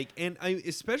 No way. Like, and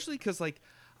especially because, like,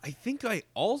 I think I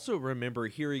also remember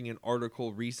hearing an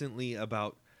article recently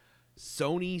about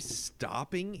Sony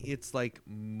stopping its, like,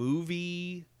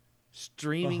 movie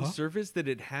streaming service that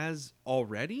it has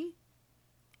already.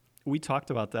 We talked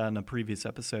about that in a previous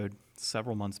episode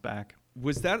several months back.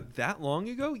 Was that long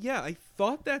ago? Yeah, I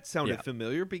thought that sounded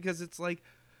familiar because it's like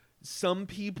some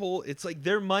people, it's like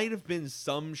there might have been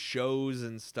some shows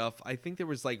and stuff. I think there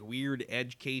was like weird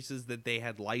edge cases that they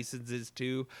had licenses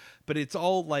to, but it's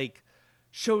all like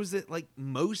shows that like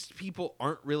most people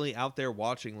aren't really out there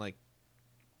watching. Like,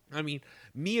 I mean,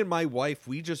 me and my wife,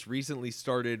 we just recently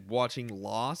started watching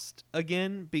Lost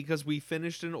again because we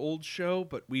finished an old show,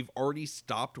 but we've already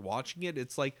stopped watching it.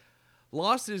 It's like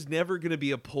Lost is never going to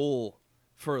be a pull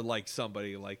for like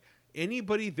somebody like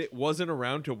anybody that wasn't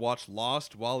around to watch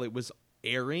Lost while it was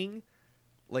airing.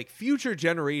 Like future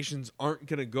generations aren't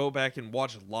going to go back and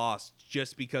watch Lost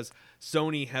just because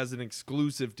Sony has an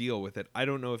exclusive deal with it. I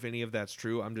don't know if any of that's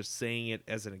true. I'm just saying it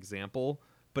as an example,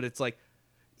 but it's like,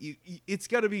 it's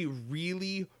got to be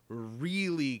really,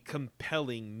 really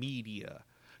compelling media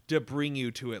to bring you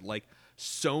to it. Like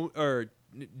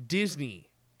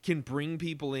Disney can bring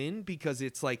people in because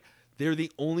it's like they're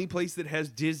the only place that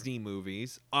has Disney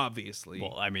movies, obviously.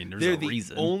 Well, I mean, they're the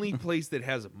reason. Only place that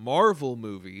has Marvel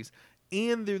movies,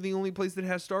 and they're the only place that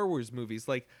has Star Wars movies.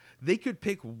 Like they could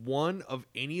pick one of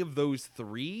any of those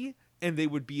three, and they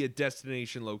would be a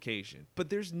destination location.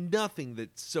 But there's nothing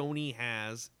that Sony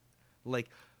has, like.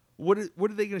 What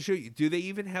are they going to show you? Do they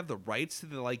even have the rights to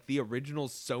the original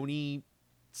Sony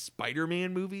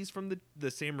Spider-Man movies from the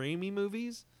Sam Raimi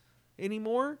movies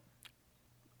anymore?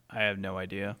 I have no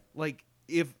idea. Like,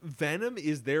 if Venom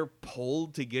is their pull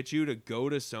to get you to go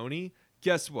to Sony,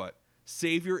 guess what?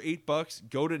 Save your $8,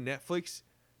 go to Netflix,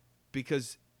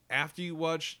 because after you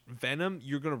watch Venom,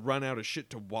 you're going to run out of shit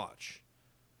to watch.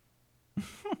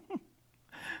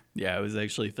 Yeah, I was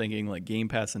actually thinking like Game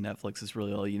Pass and Netflix is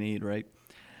really all you need, right?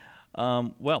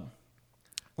 Well,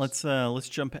 let's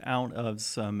jump out of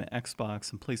some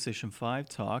Xbox and PlayStation 5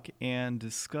 talk and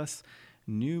discuss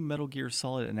new Metal Gear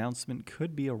Solid announcement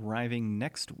could be arriving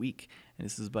next week. And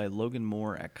this is by Logan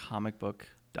Moore at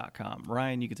comicbook.com.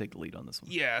 Ryan, you can take the lead on this one.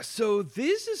 Yeah, so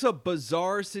this is a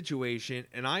bizarre situation,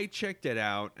 and I checked it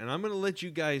out, and I'm going to let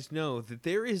you guys know that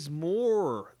there is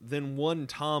more than one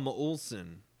Tom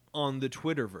Olsen on the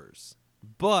Twitterverse.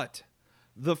 But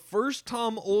the first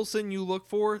Tom Olsen you look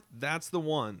for, that's the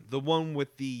one. The one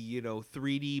with the,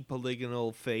 3D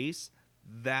polygonal face.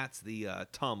 That's the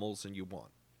Tom Olsen you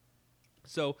want.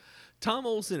 So Tom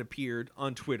Olsen appeared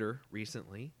on Twitter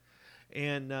recently.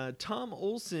 And Tom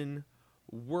Olsen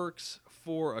works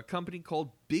for a company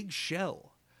called Big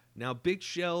Shell. Now, Big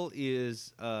Shell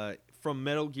is from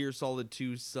Metal Gear Solid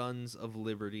 2 Sons of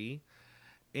Liberty.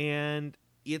 And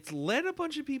it's led a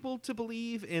bunch of people to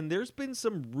believe, and there's been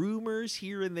some rumors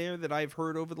here and there that I've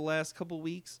heard over the last couple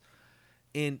weeks.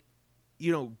 And,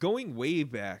 going way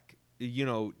back,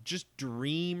 just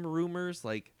dream rumors.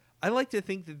 Like, I like to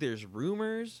think that there's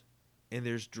rumors and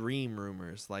there's dream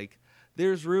rumors. Like,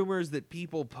 there's rumors that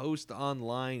people post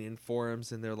online in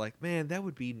forums and they're like, man, that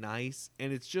would be nice.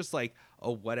 And it's just like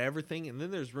a whatever thing. And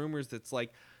then there's rumors that's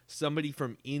like somebody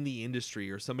from in the industry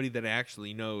or somebody that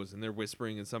actually knows, and they're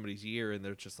whispering in somebody's ear and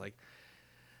they're just like,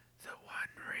 the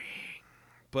One Ring.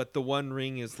 But the One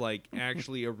Ring is like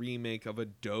actually a remake of a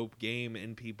dope game,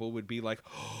 and people would be like,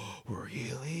 oh,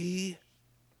 really?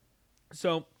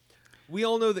 So we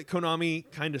all know that Konami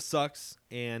kind of sucks,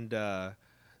 and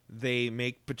they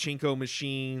make pachinko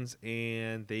machines,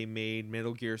 and they made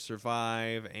Metal Gear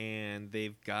Survive, and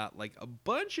they've got like a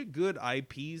bunch of good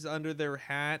IPs under their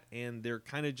hat, and they're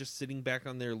kind of just sitting back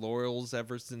on their laurels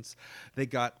ever since they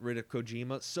got rid of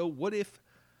Kojima. So what if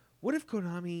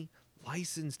Konami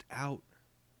licensed out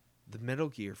the Metal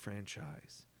Gear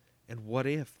franchise? And what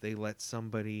if they let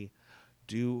somebody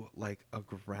do like a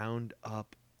ground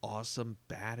up awesome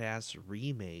badass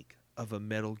remake of a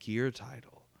Metal Gear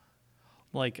title?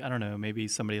 Like, I don't know, maybe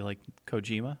somebody like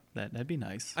Kojima. That'd be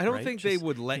nice. I don't right? think they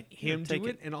would let him do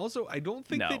it. And also, I don't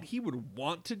think that he would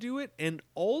want to do it. And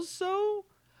also,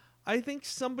 I think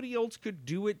somebody else could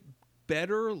do it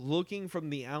better looking from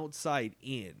the outside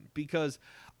in. Because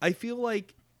I feel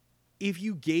like if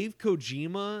you gave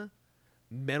Kojima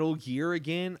Metal Gear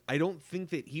again, I don't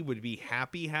think that he would be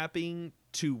happy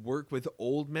to work with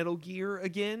old Metal Gear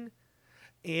again.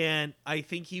 And I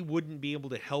think he wouldn't be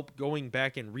able to help going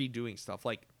back and redoing stuff.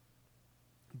 Like,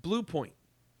 Blue Point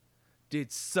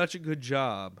did such a good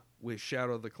job with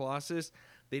Shadow of the Colossus.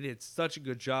 They did such a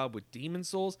good job with Demon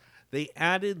Souls. They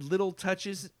added little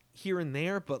touches here and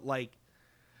there, but like,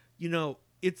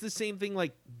 it's the same thing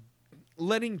like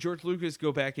letting George Lucas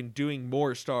go back and doing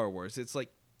more Star Wars. It's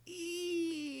like,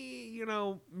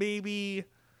 maybe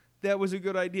that was a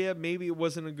good idea. Maybe it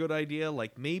wasn't a good idea.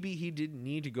 Like, maybe he didn't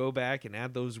need to go back and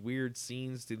add those weird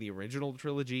scenes to the original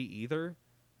trilogy either.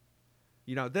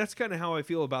 That's kind of how I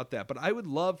feel about that. But I would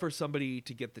love for somebody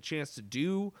to get the chance to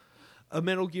do a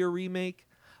Metal Gear remake.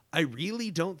 I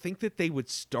really don't think that they would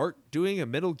start doing a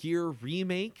Metal Gear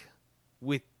remake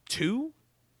with 2,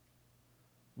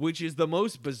 which is the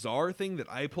most bizarre thing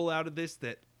that I pull out of this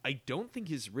that I don't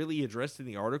think is really addressed in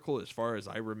the article as far as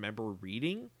I remember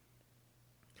reading.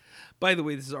 By the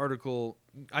way, this article,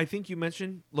 I think you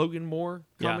mentioned Logan Moore,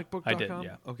 comicbook.com? I did,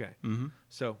 yeah. Okay. Mm-hmm.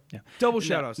 So, double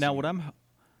shout-outs now to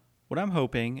what I'm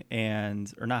hoping,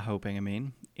 and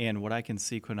what I can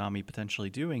see Konami potentially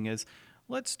doing is,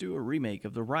 let's do a remake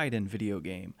of the Raiden video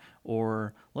game,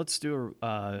 or let's do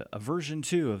a version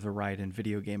 2 of the Raiden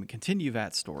video game and continue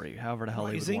that story, however the hell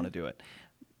they would want to do it.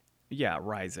 Yeah,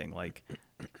 Rising. Like,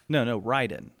 no,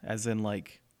 Raiden, as in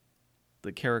like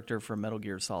the character from Metal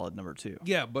Gear Solid number 2.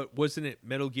 Yeah, but wasn't it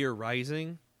Metal Gear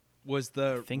Rising? Was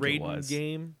the Raiden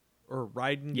game or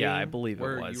Raiden game? Yeah, I believe it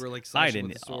was. Where you were like slashing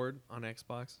with a sword on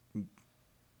Xbox?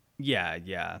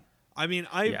 Yeah. I mean,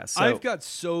 I've got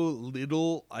so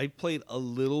little. I played a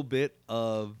little bit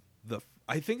of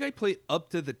I think I played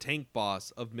up to the tank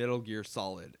boss of Metal Gear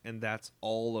Solid, and that's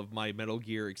all of my Metal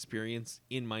Gear experience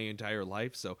in my entire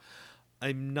life. So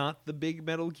I'm not the big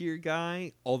Metal Gear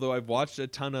guy, although I've watched a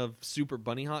ton of Super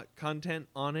Bunny Hot content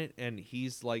on it, and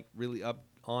he's like really up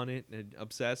on it and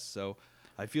obsessed. So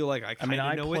I feel like I kind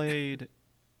of know it.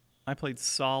 I played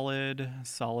Solid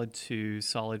 2,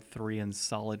 Solid 3, and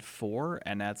Solid 4,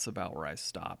 and that's about where I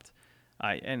stopped.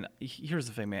 And here's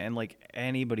the thing, man, and like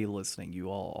anybody listening, you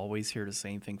all always hear the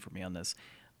same thing from me on this.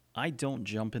 I don't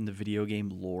jump into video game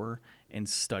lore and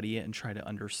study it and try to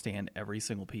understand every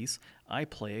single piece. I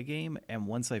play a game, and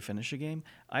once I finish a game,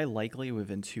 I likely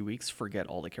within 2 weeks forget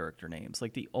all the character names.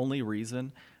 Like, the only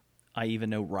reason I even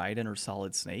know Raiden or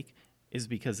Solid Snake is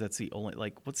because that's the only,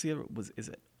 like, what's the other, is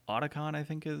it Otacon, I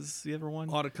think is the other one?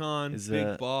 Otacon,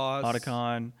 Big Boss.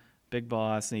 Otacon, Big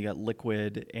Boss, and you got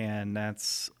Liquid, and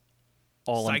that's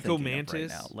all Psycho I'm thinking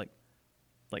Mantis. of right now.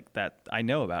 Like that, I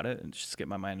know about it, and just get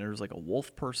my mind. There's like a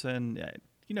wolf person. Yeah,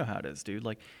 you know how it is, dude.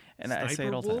 Like, and Sniper I say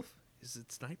it all the time. Wolf? Is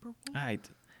it Sniper Wolf?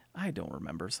 I don't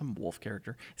remember, some wolf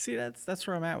character. See, that's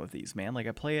where I'm at with these, man. Like,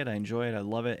 I play it, I enjoy it, I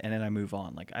love it, and then I move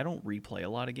on. Like, I don't replay a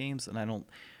lot of games, and I don't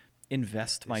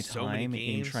invest my There's so many time in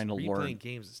games. trying to Replaying learn.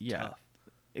 games is Yeah, tough.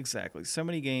 exactly. So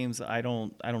many games, I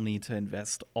don't need to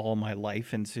invest all my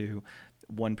life into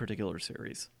one particular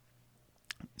series.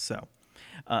 So,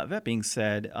 that being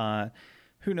said,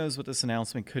 who knows what this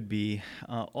announcement could be?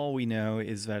 All we know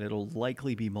is that it'll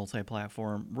likely be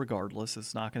multi-platform, regardless.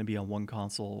 It's not going to be on one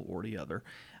console or the other,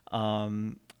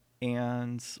 and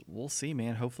we'll see,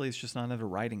 man. Hopefully, it's just not another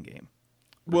writing game.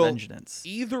 Well, Revengeance,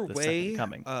 either the way,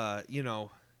 second coming.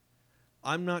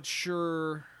 I'm not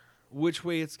sure which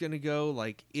way it's going to go.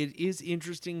 Like, it is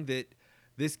interesting that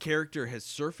this character has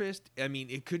surfaced. I mean,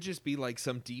 it could just be like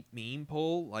some deep meme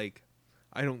poll. Like,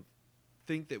 I don't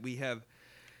think that we have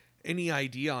any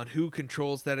idea on who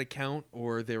controls that account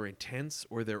or their intents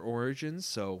or their origins.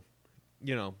 So,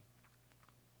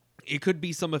 it could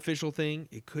be some official thing.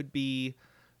 It could be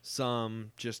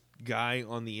some just guy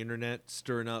on the internet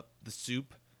stirring up the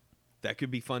soup. That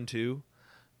could be fun too.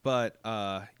 But,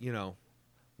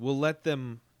 we'll let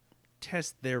them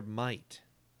test their might,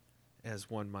 as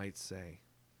one might say.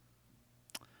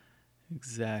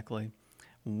 Exactly.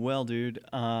 Well, dude,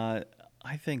 I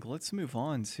think let's move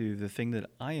on to the thing that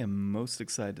I am most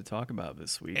excited to talk about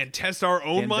this week. And test our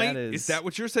own And might? that Is that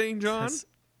what you're saying, John?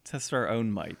 Test our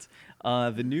own might.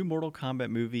 The new Mortal Kombat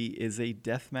movie is a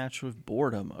deathmatch with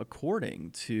boredom,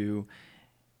 according to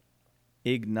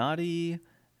Ignatiy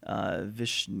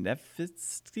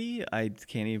Vishnevitsky. I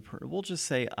can't even. We'll just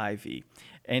say Ivy,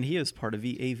 and he is part of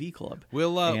the AV Club.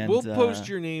 We'll post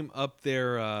your name up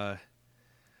there. I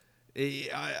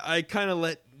kind of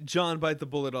let John bite the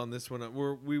bullet on this one.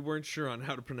 We weren't sure on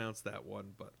how to pronounce that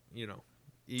one, but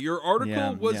your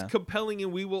article was compelling,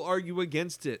 and we will argue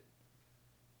against it.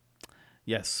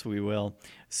 Yes, we will.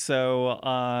 So,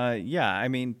 I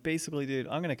mean, basically, dude,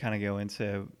 I'm going to kind of go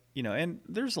into, and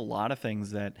there's a lot of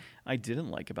things that I didn't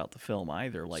like about the film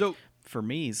either. Like, so, for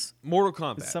me, Mortal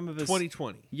Kombat, some of us,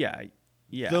 2020. Yeah.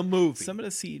 The movie. Some of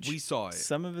the CGI. We saw it.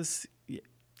 Some of us,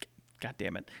 God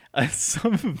damn it.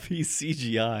 Some of the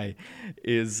CGI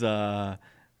is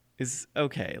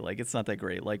okay. Like, it's not that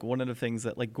great. Like, one of the things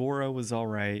that, like, Goro was all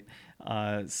right.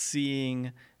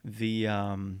 Seeing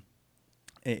the,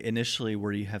 initially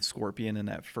where you have Scorpion in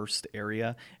that first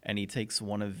area and he takes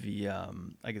one of the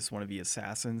one of the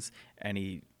assassins and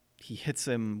he hits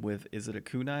him with, is it a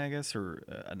kunai, I guess, or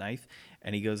a knife,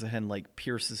 and he goes ahead and like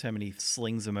pierces him and he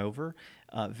slings him over.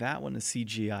 That one, the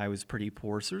CGI was pretty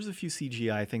poor. So there's a few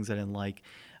CGI things I didn't like.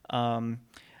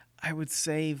 I would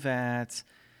say that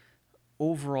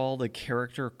overall the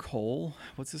character Cole,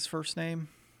 what's his first name?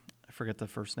 I forget the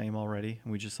first name already,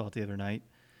 and we just saw it the other night.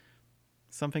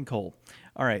 Something Cole.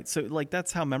 All right, so like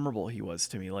that's how memorable he was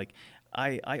to me. Like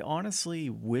I honestly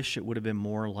wish it would have been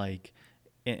more like,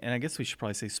 and I guess we should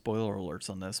probably say spoiler alerts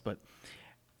on this, but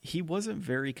he wasn't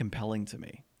very compelling to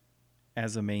me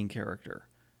as a main character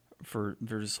for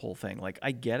this whole thing. Like,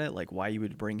 I get it, like why you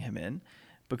would bring him in,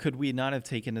 but could we not have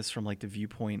taken this from like the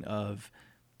viewpoint of,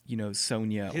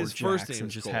 Sonya or Jax, first name and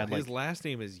is just Cole. had like his last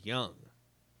name is Young.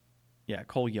 Yeah,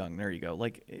 Cole Young. There you go.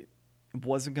 Like, it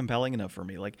wasn't compelling enough for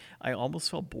me. Like, I almost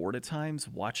felt bored at times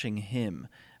watching him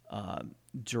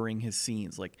during his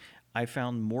scenes. Like, I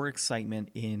found more excitement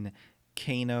in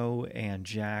Kano and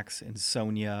Jax and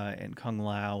Sonya and Kung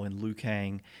Lao and Liu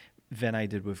Kang than I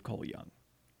did with Cole Young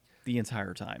the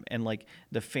entire time. And like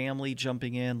the family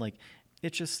jumping in, like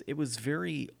it was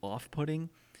very off-putting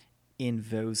in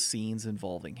those scenes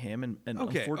involving him. And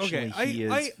unfortunately, he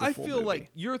is. I feel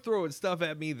like you're throwing stuff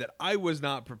at me that I was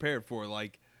not prepared for.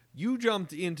 Like, you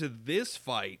jumped into this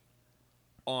fight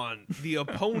on the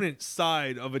opponent's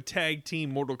side of a tag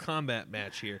team Mortal Kombat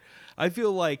match here. I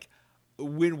feel like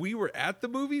when we were at the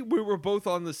movie, we were both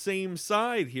on the same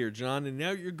side here, John, and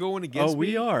now you're going against me.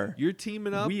 We are. You're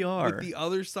teaming up with the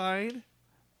other side?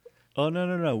 Oh,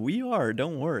 no. We are.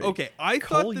 Don't worry. Okay, I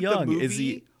thought that the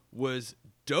movie was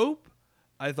dope.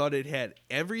 I thought it had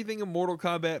everything a Mortal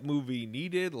Kombat movie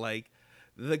needed. Like,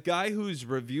 the guy who's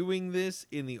reviewing this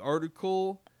in the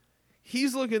article,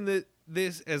 he's looking at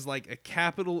this as like a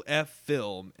capital F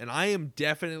film, and I am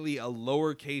definitely a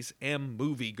lowercase m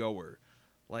moviegoer.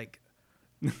 Like,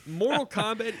 Mortal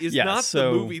Kombat is not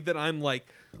the movie that I'm like,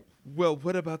 well,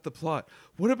 what about the plot?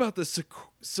 What about the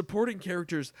supporting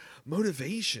characters'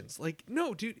 motivations? Like,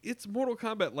 no, dude, it's Mortal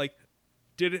Kombat. Like,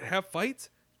 did it have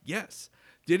fights? Yes.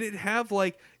 Did it have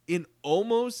like an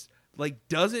almost like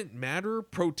doesn't matter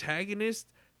protagonist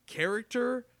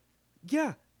character?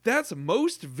 Yeah, that's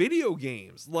most video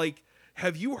games. Like,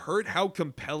 have you heard how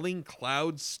compelling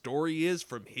Cloud's story is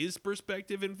from his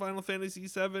perspective in Final Fantasy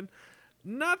VII?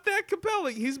 not that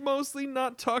compelling. He's mostly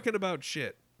not talking about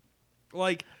shit.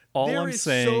 Like, All there I'm is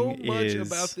saying so much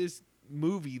is about this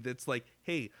movie that's like,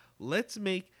 hey, let's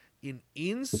make an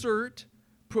insert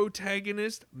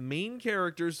protagonist main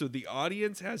character so the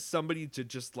audience has somebody to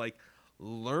just like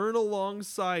learn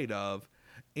alongside of,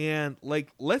 and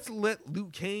like let's let Liu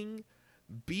Kang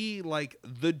be like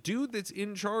the dude that's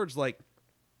in charge. Like,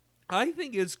 I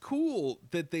think it's cool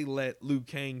that they let Liu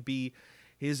Kang be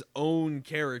his own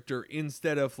character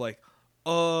instead of like,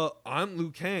 I'm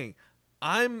Liu Kang.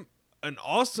 I'm an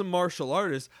awesome martial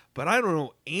artist, but I don't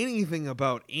know anything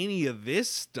about any of this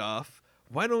stuff.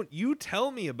 Why don't you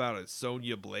tell me about it,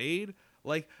 Sonya Blade?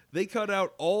 Like, they cut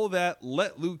out all that,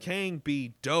 let Liu Kang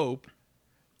be dope,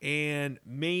 and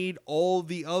made all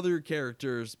the other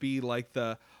characters be like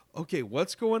okay,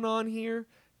 what's going on here?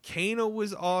 Kano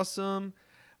was awesome.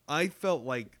 I felt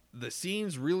like the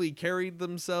scenes really carried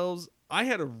themselves. I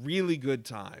had a really good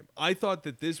time. I thought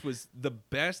that this was the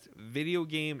best video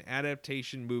game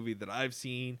adaptation movie that I've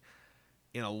seen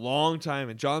in a long time.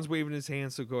 And John's waving his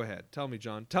hand, so go ahead. Tell me,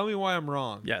 John. Tell me why I'm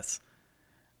wrong. Yes.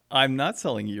 I'm not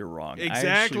telling you you're wrong.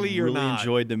 Exactly, I really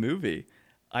enjoyed the movie.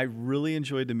 I really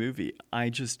enjoyed the movie. I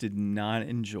just did not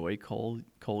enjoy Cole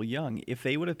Young. If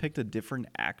they would have picked a different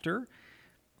actor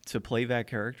to play that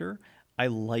character, I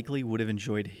likely would have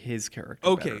enjoyed his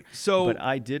character better. So but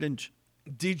I did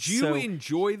Did you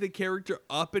enjoy the character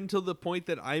up until the point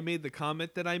that I made the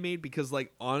comment that I made? Because,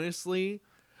 like, honestly,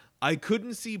 I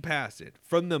couldn't see past it.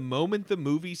 From the moment the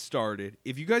movie started,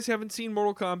 if you guys haven't seen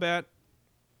Mortal Kombat,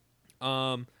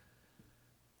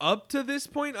 up to this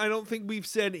point, I don't think we've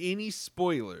said any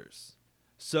spoilers.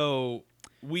 So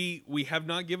we have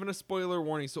not given a spoiler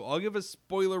warning. So I'll give a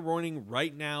spoiler warning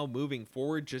right now moving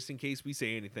forward just in case we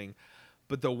say anything.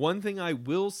 But the one thing I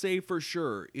will say for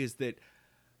sure is that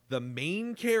the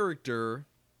main character,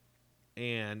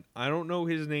 and I don't know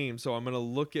his name, so I'm going to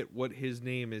look at what his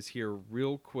name is here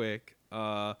real quick.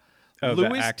 the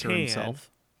Louis actor Tan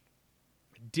himself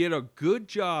did a good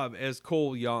job as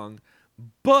Cole Young,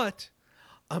 but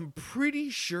I'm pretty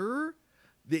sure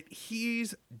that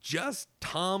he's just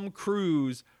Tom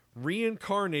Cruise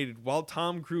reincarnated while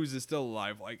Tom Cruise is still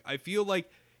alive. Like, I feel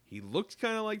like he looks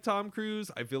kind of like Tom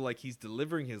Cruise. I feel like he's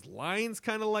delivering his lines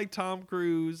kind of like Tom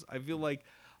Cruise. I feel like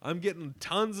I'm getting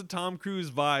tons of Tom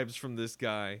Cruise vibes from this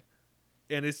guy.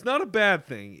 And it's not a bad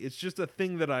thing. It's just a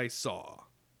thing that I saw.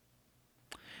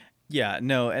 Yeah,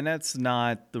 no, and that's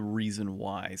not the reason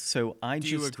why. So Do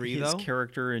you agree, his though?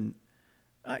 character and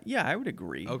yeah, I would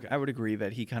agree. Okay. I would agree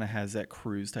that he kind of has that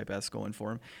Cruise type S going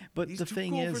for him. But He's the too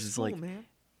thing cool for is school, like man.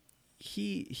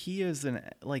 he is an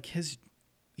like his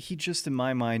he just in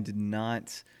my mind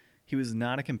he was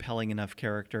not a compelling enough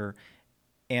character,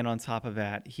 and on top of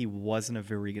that he wasn't a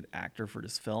very good actor for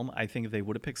this film. I think if they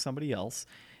would have picked somebody else,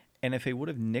 and if they would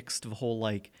have nixed the whole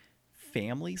like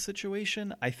family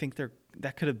situation, I think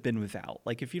that could have been without.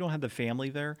 Like, if you don't have the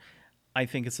family there, I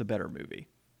think it's a better movie.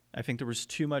 I think there was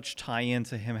too much tie-in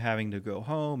to him having to go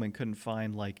home and couldn't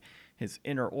find like his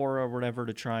inner aura or whatever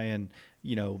to try and,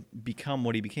 become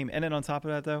what he became. And then on top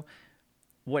of that, though,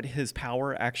 what his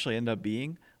power actually ended up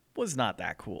being was not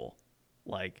that cool.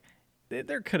 Like,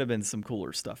 there could have been some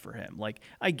cooler stuff for him. Like,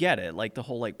 I get it. Like, the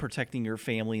whole, like, protecting your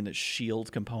family and the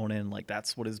shield component, like,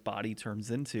 that's what his body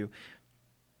turns into.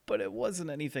 But it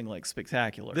wasn't anything, like,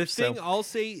 spectacular. The thing I'll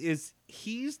say is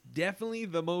he's definitely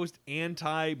the most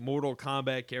anti-Mortal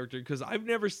Kombat character, because I've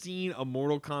never seen a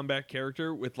Mortal Kombat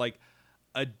character with, like,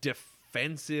 a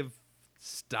defensive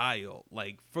style.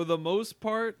 Like, for the most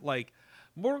part, like,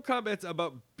 Mortal Kombat's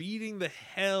about beating the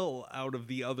hell out of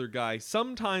the other guy,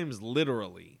 sometimes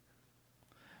literally.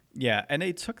 Yeah, and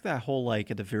they took that whole,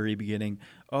 like, at the very beginning,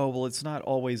 oh, well, it's not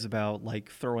always about, like,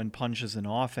 throwing punches in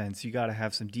offense. You got to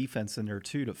have some defense in there,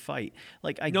 too, to fight.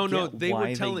 Like, No, get they why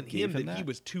were telling they gave him that he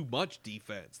was too much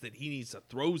defense, that he needs to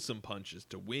throw some punches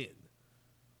to win.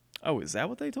 Oh, is that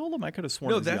what they told him? I could have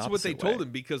sworn No, it was the that's what they opposite told way.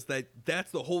 him, because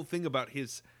that's the whole thing about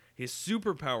his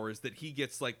superpower is that he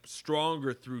gets, like,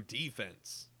 stronger through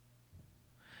defense.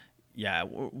 Yeah,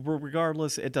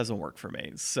 regardless, it doesn't work for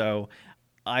me. So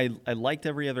I liked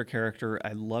every other character.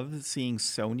 I loved seeing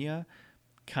Sonya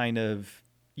kind of,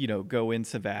 go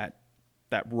into that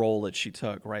role that she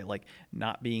took, right? Like,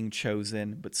 not being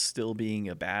chosen, but still being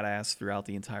a badass throughout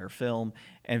the entire film.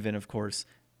 And then, of course,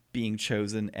 being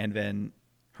chosen, and then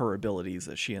her abilities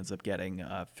that she ends up getting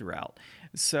throughout.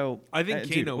 So I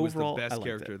think Kano was the overall, I best liked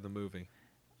character it. in the movie.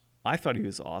 I thought he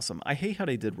was awesome. I hate how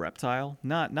they did Reptile,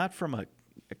 not from a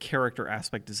character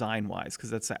aspect design wise, because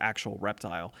that's the actual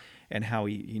Reptile and how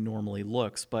he normally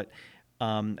looks. But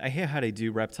I hate how they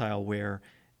do Reptile where,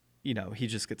 he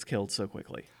just gets killed so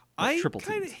quickly. I triple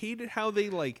kind of teamed. hated how they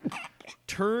like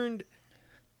turned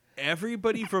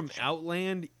everybody from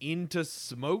Outland into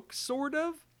smoke, sort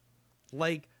of.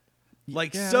 Like Yeah,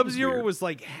 that was Sub-Zero weird. was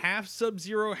like half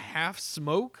Sub-Zero, half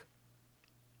smoke.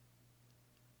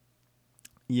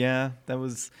 Yeah, that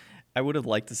was. I would have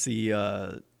liked to see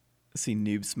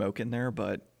Noob Smoke in there,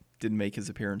 but didn't make his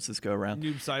appearance this go around.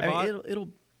 Noob I mean, Saibot. it'll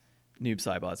Noob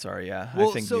Saibot. Sorry, yeah, Well,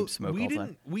 I think so Noob Smoke we all the time.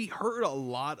 didn't. We heard a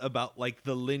lot about like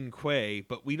the Lin Kuei,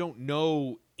 but we don't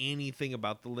know anything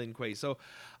about the Lin Kuei. So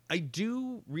I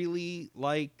do really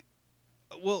like.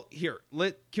 Well, here,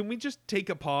 can we just take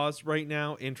a pause right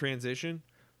now and transition?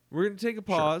 We're gonna take a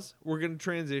pause. We're gonna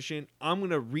transition. I'm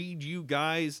gonna read you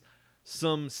guys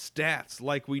some stats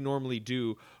like we normally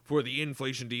do for the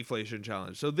inflation deflation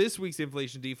challenge. So this week's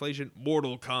inflation deflation,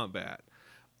 Mortal Kombat.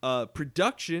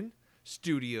 Production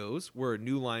studios were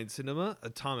New Line Cinema,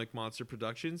 Atomic Monster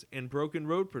Productions, and Broken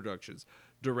Road Productions.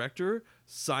 Director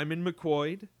Simon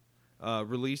McQuoid.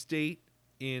 Release date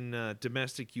in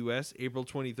domestic US, April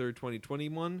 23rd,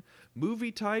 2021.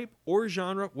 Movie type or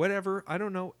genre, whatever, I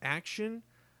don't know, action.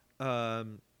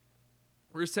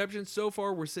 Reception so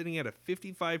far, we're sitting at a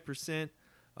 55%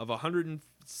 of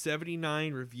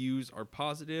 179 reviews are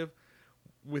positive,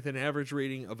 with an average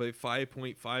rating of a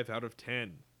 5.5 out of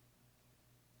 10.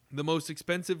 The most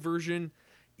expensive version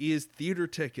is theater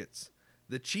tickets.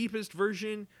 The cheapest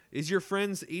version is your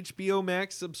friend's HBO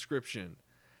Max subscription.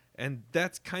 And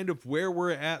that's kind of where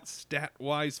we're at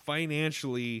stat-wise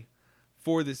financially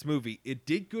for this movie. It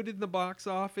did good in the box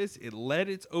office. It led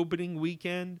its opening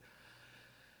weekend.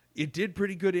 It did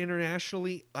pretty good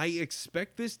internationally. I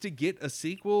expect this to get a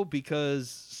sequel because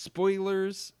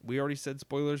spoilers, we already said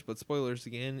spoilers, but spoilers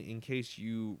again in case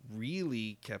you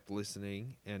really kept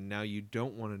listening and now you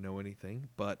don't want to know anything.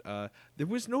 But there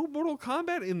was no Mortal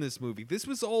Kombat in this movie. This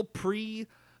was all pre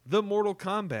the Mortal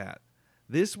Kombat.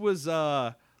 This was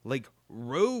like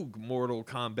rogue Mortal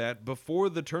Kombat before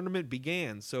the tournament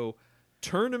began. So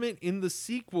tournament in the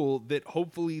sequel that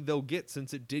hopefully they'll get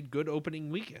since it did good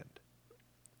opening weekend.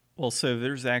 Well, so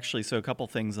there's actually a couple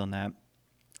things on that.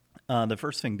 The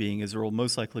first thing being is there will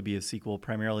most likely be a sequel,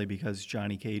 primarily because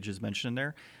Johnny Cage is mentioned in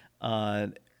there.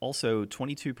 Also,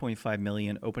 22.5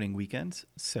 million opening weekend.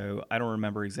 So I don't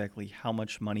remember exactly how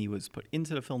much money was put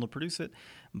into the film to produce it,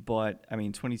 but I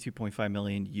mean, 22.5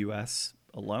 million US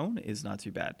alone is not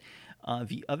too bad.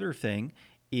 The other thing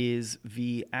is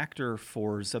the actor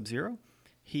for Sub-Zero.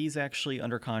 He's actually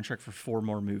under contract for 4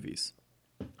 more movies.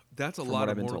 That's a From lot what of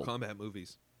I've been Mortal told. Kombat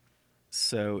movies.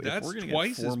 So if That's we're going to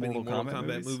twice get 4 as many Mortal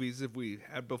Kombat movies if we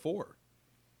had before.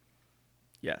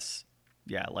 Yes.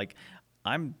 Yeah, like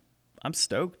I'm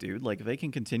stoked, dude. Like if they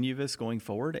can continue this going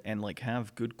forward and like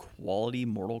have good quality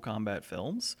Mortal Kombat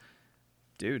films,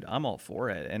 dude, I'm all for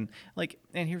it. And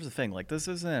here's the thing, like this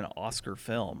isn't an Oscar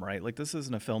film, right? Like this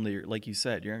isn't a film that you're, like you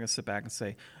said, you're not gonna sit back and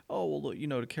say, oh well, look,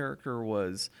 the character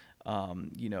was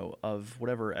of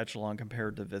whatever echelon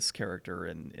compared to this character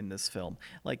in this film.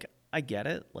 Like I get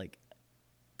it. Like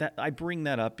that I bring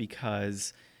that up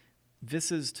because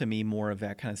this is to me more of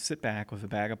that kind of sit back with a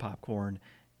bag of popcorn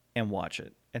and watch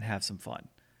it and have some fun,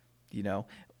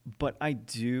 But I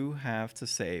do have to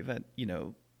say that,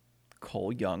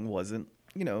 Cole Young wasn't,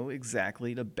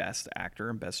 exactly the best actor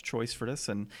and best choice for this,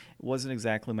 and it wasn't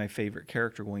exactly my favorite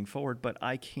character going forward, but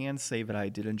I can say that I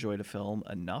did enjoy the film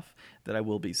enough that I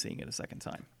will be seeing it a second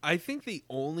time. I think the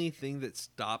only thing that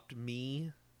stopped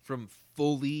me from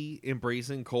fully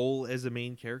embracing Cole as a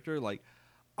main character, like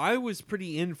I was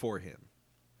pretty in for him.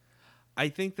 I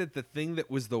think that the thing that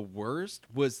was the worst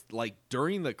was like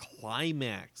during the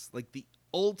climax, like the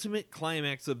ultimate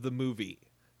climax of the movie,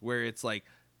 where it's like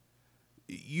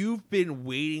you've been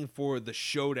waiting for the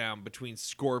showdown between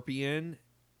Scorpion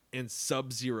and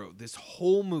Sub-Zero this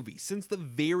whole movie since the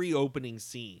very opening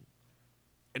scene,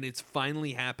 and it's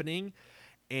finally happening.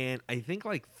 And I think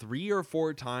like 3 or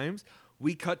 4 times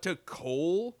we cut to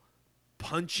Cole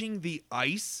punching the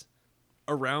ice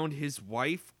around his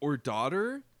wife or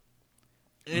daughter.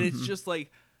 And it's just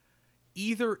like,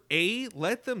 either A,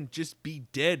 let them just be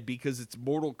dead because it's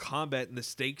Mortal Kombat and the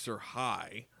stakes are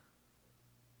high,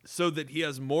 so that he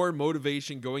has more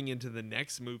motivation going into the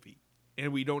next movie.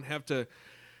 And we don't have to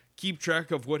keep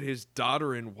track of what his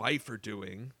daughter and wife are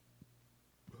doing.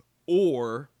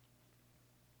 Or,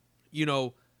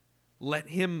 let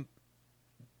him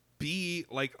be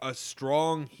like a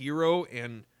strong hero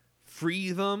and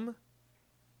free them.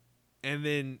 And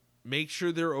then make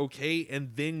sure they're okay,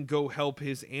 and then go help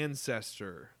his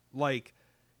ancestor. Like,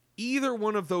 either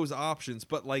one of those options,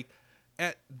 but like,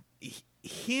 at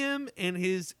him and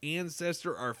his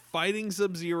ancestor are fighting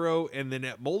Sub-Zero, and then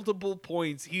at multiple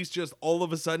points, he's just all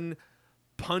of a sudden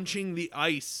punching the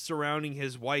ice surrounding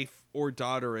his wife or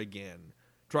daughter again,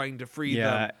 trying to free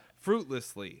Yeah. them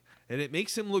fruitlessly. And it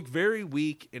makes him look very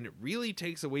weak, and it really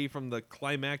takes away from the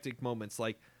climactic moments.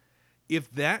 Like, if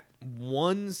that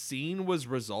one scene was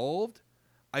resolved,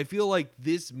 I feel like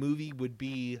this movie would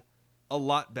be a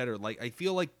lot better. Like, I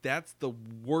feel like that's the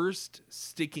worst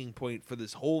sticking point for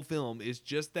this whole film, is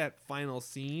just that final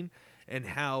scene and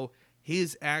how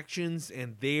his actions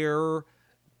and their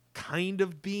kind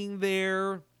of being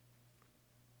there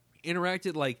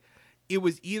interacted. Like, it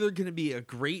was either going to be a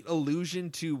great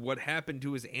allusion to what happened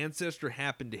to his ancestor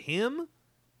happened to him,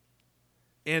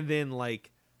 and then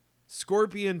like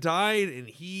Scorpion died and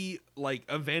he like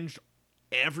avenged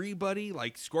everybody,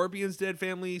 like Scorpion's dead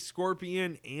family,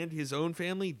 Scorpion and his own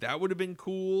family. That would have been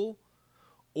cool.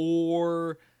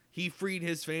 Or he freed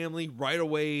his family right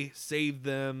away, saved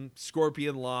them,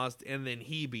 Scorpion lost, and then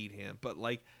he beat him. But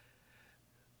like,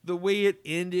 the way it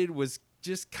ended was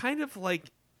just kind of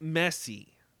like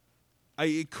messy.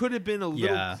 It could have been a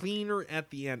little cleaner at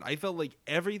the end. I felt like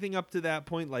everything up to that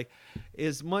point, like,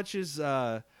 as much as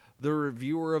the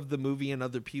reviewer of the movie and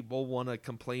other people want to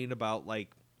complain about, like,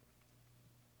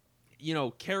 you know,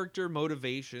 character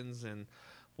motivations and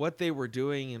what they were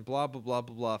doing and blah, blah, blah,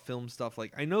 blah, blah, film stuff.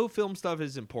 Like, I know film stuff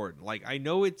is important. Like, I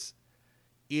know it's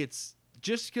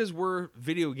just because we're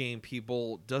video game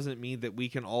people doesn't mean that we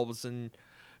can all of a sudden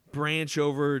branch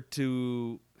over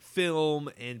to film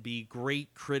and be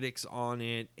great critics on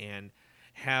it and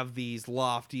have these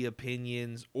lofty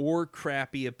opinions or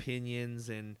crappy opinions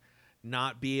and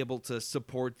not be able to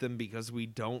support them because we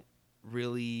don't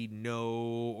really know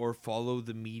or follow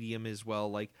the medium as well.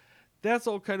 Like, that's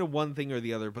all kind of one thing or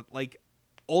the other, but like,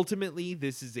 ultimately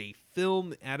this is a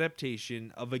film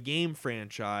adaptation of a game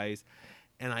franchise,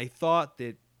 and I thought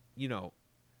that, you know,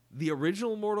 the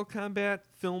original Mortal Kombat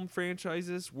film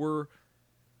franchises were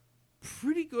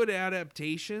pretty good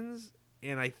adaptations,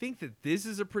 and I think that this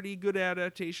is a pretty good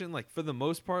adaptation. Like, for the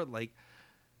most part, like,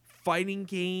 fighting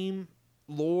game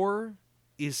lore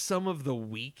is some of the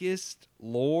weakest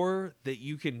lore that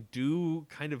you can do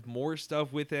kind of more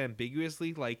stuff with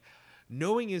ambiguously. Like,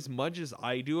 knowing as much as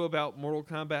I do about Mortal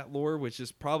Kombat lore, which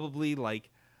is probably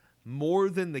like more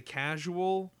than the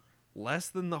casual, less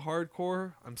than the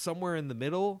hardcore, I'm somewhere in the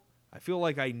middle. I feel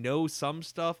like I know some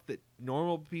stuff that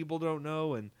normal people don't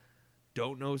know, and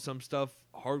don't know some stuff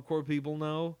hardcore people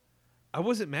know. I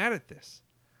wasn't mad at this.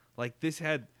 Like, this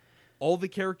had all the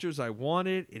characters I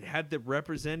wanted. It had them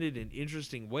represented in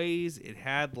interesting ways. It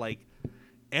had, like,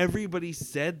 everybody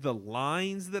said the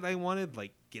lines that I wanted,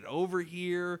 like, get over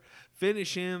here,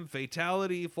 finish him,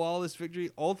 fatality, flawless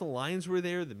victory. All the lines were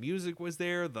there. The music was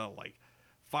there. The, like,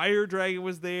 fire dragon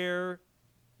was there.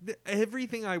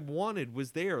 Everything I wanted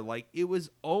was there. Like, it was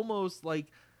almost like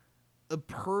a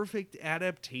perfect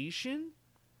adaptation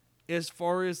as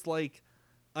far as, like,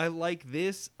 I like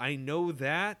this, I know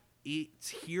that, it's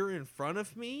here in front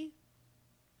of me.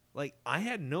 Like, I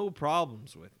had no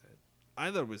problems with it. I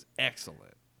thought it was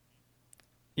excellent.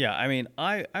 Yeah, I mean,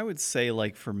 I would say,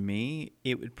 like, for me,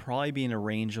 it would probably be in a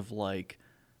range of like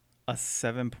a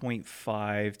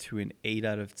 7.5 to an 8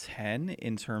 out of 10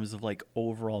 in terms of like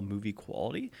overall movie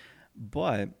quality,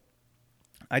 but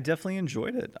I definitely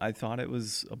enjoyed it. I thought it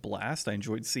was a blast. I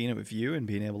enjoyed seeing it with you and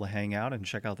being able to hang out and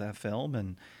check out that film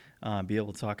and be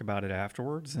able to talk about it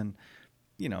afterwards. And,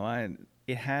 you know,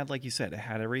 it had, like you said, it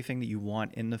had everything that you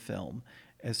want in the film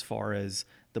as far as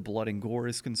the blood and gore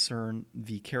is concerned,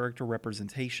 the character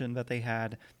representation that they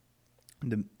had,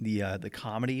 the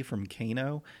comedy from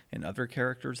Kano and other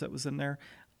characters that was in there.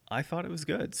 I thought it was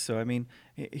good. So, I mean,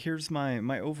 here's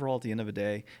my overall at the end of the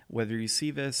day. Whether you see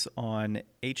this on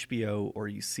HBO or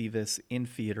you see this in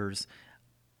theaters,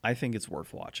 I think it's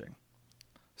worth watching.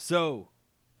 So,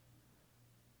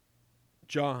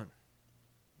 John,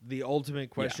 the ultimate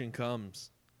question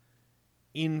comes.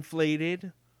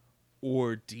 Inflated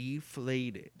or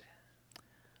deflated?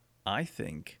 I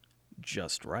think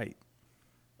just right.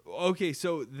 Okay,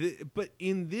 so, but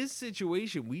in this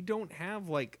situation, we don't have,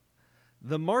 like,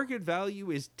 the market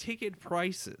value is ticket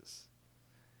prices.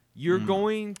 You're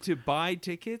going to buy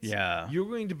tickets. Yeah. You're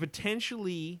going to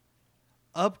potentially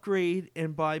upgrade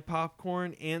and buy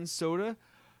popcorn and soda.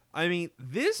 I mean,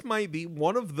 this might be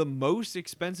one of the most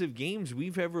expensive games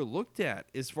we've ever looked at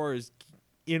as far as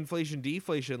inflation,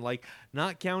 deflation, like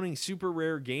not counting super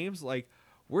rare games. Like,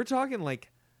 we're talking like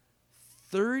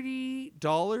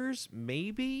 $30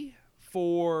 maybe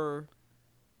for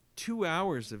 2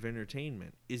 hours of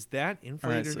entertainment. Is that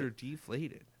inflated or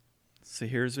deflated? So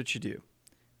here's what you do.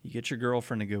 You get your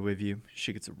girlfriend to go with you.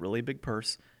 She gets a really big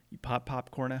purse. You pop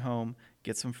popcorn at home,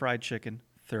 get some fried chicken,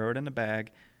 throw it in a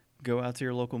bag, Go out to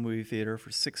your local movie theater for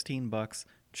 $16.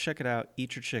 Check it out,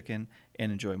 eat your chicken,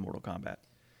 and enjoy Mortal Kombat.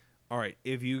 All right,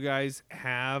 if you guys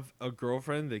have a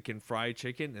girlfriend that can fry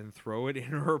chicken and throw it in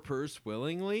her purse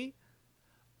willingly,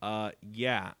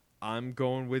 yeah, I'm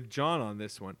going with John on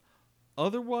this one.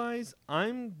 Otherwise,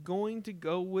 I'm going to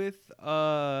go with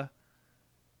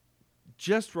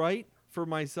Just Right for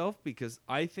myself, because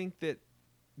I think that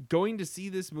going to see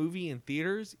this movie in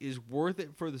theaters is worth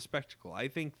it for the spectacle. I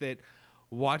think that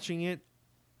watching it,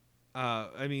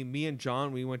 me and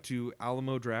John, we went to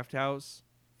Alamo Drafthouse.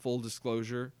 Full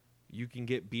disclosure, you can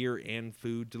get beer and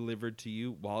food delivered to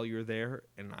you while you're there,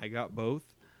 and I got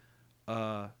both.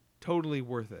 Totally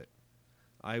worth it.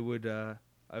 I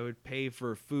would pay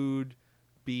for food,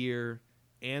 beer,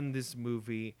 and this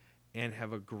movie, and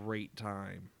have a great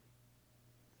time.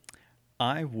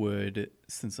 I would,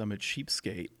 since I'm a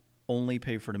cheapskate, only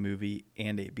pay for the movie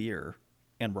and a beer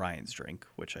and Ryan's drink,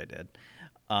 which I did.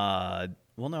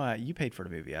 You paid for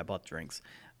the movie. I bought drinks.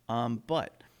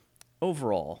 But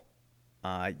overall,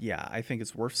 I think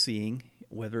it's worth seeing,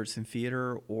 whether it's in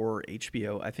theater or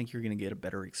HBO. I think you're going to get a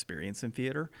better experience in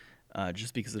theater,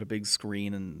 just because of the big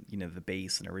screen and the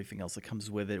bass and everything else that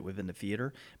comes with it within the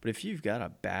theater. But if you've got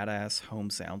a badass home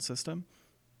sound system,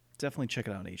 definitely check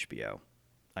it out on HBO.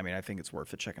 I mean, I think it's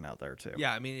worth it checking out there too.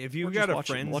 Yeah, I mean, if you've got a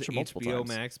friend's HBO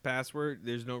Max password,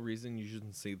 there's no reason you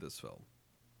shouldn't see this film.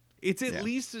 It's at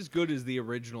least as good as the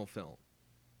original film.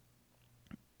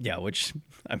 Yeah, which,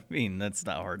 I mean, that's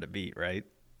not hard to beat, right?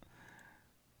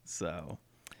 So,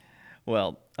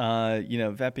 well,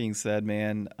 that being said,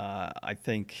 man, I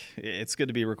think it's good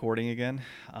to be recording again.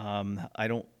 I'm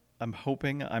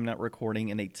hoping I'm not recording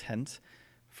in a tent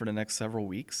for the next several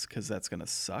weeks, because that's going to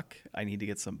suck. I need to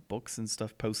get some books and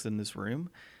stuff posted in this room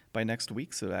by next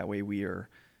week, so that way we are,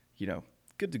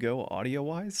 good to go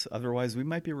audio-wise. Otherwise, we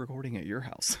might be recording at your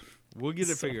house. We'll get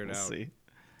it figured out. See.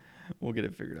 We'll get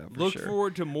it figured out for Look sure.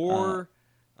 forward to more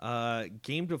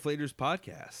Game Deflators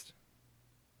podcast.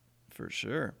 For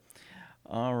sure.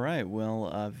 All right.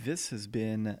 Well, this has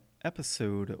been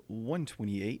episode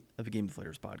 128 of the Game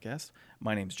Deflators podcast.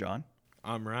 My name's John.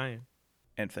 I'm Ryan.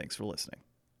 And thanks for listening.